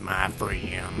dangerous, my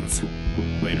friends.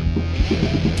 Later.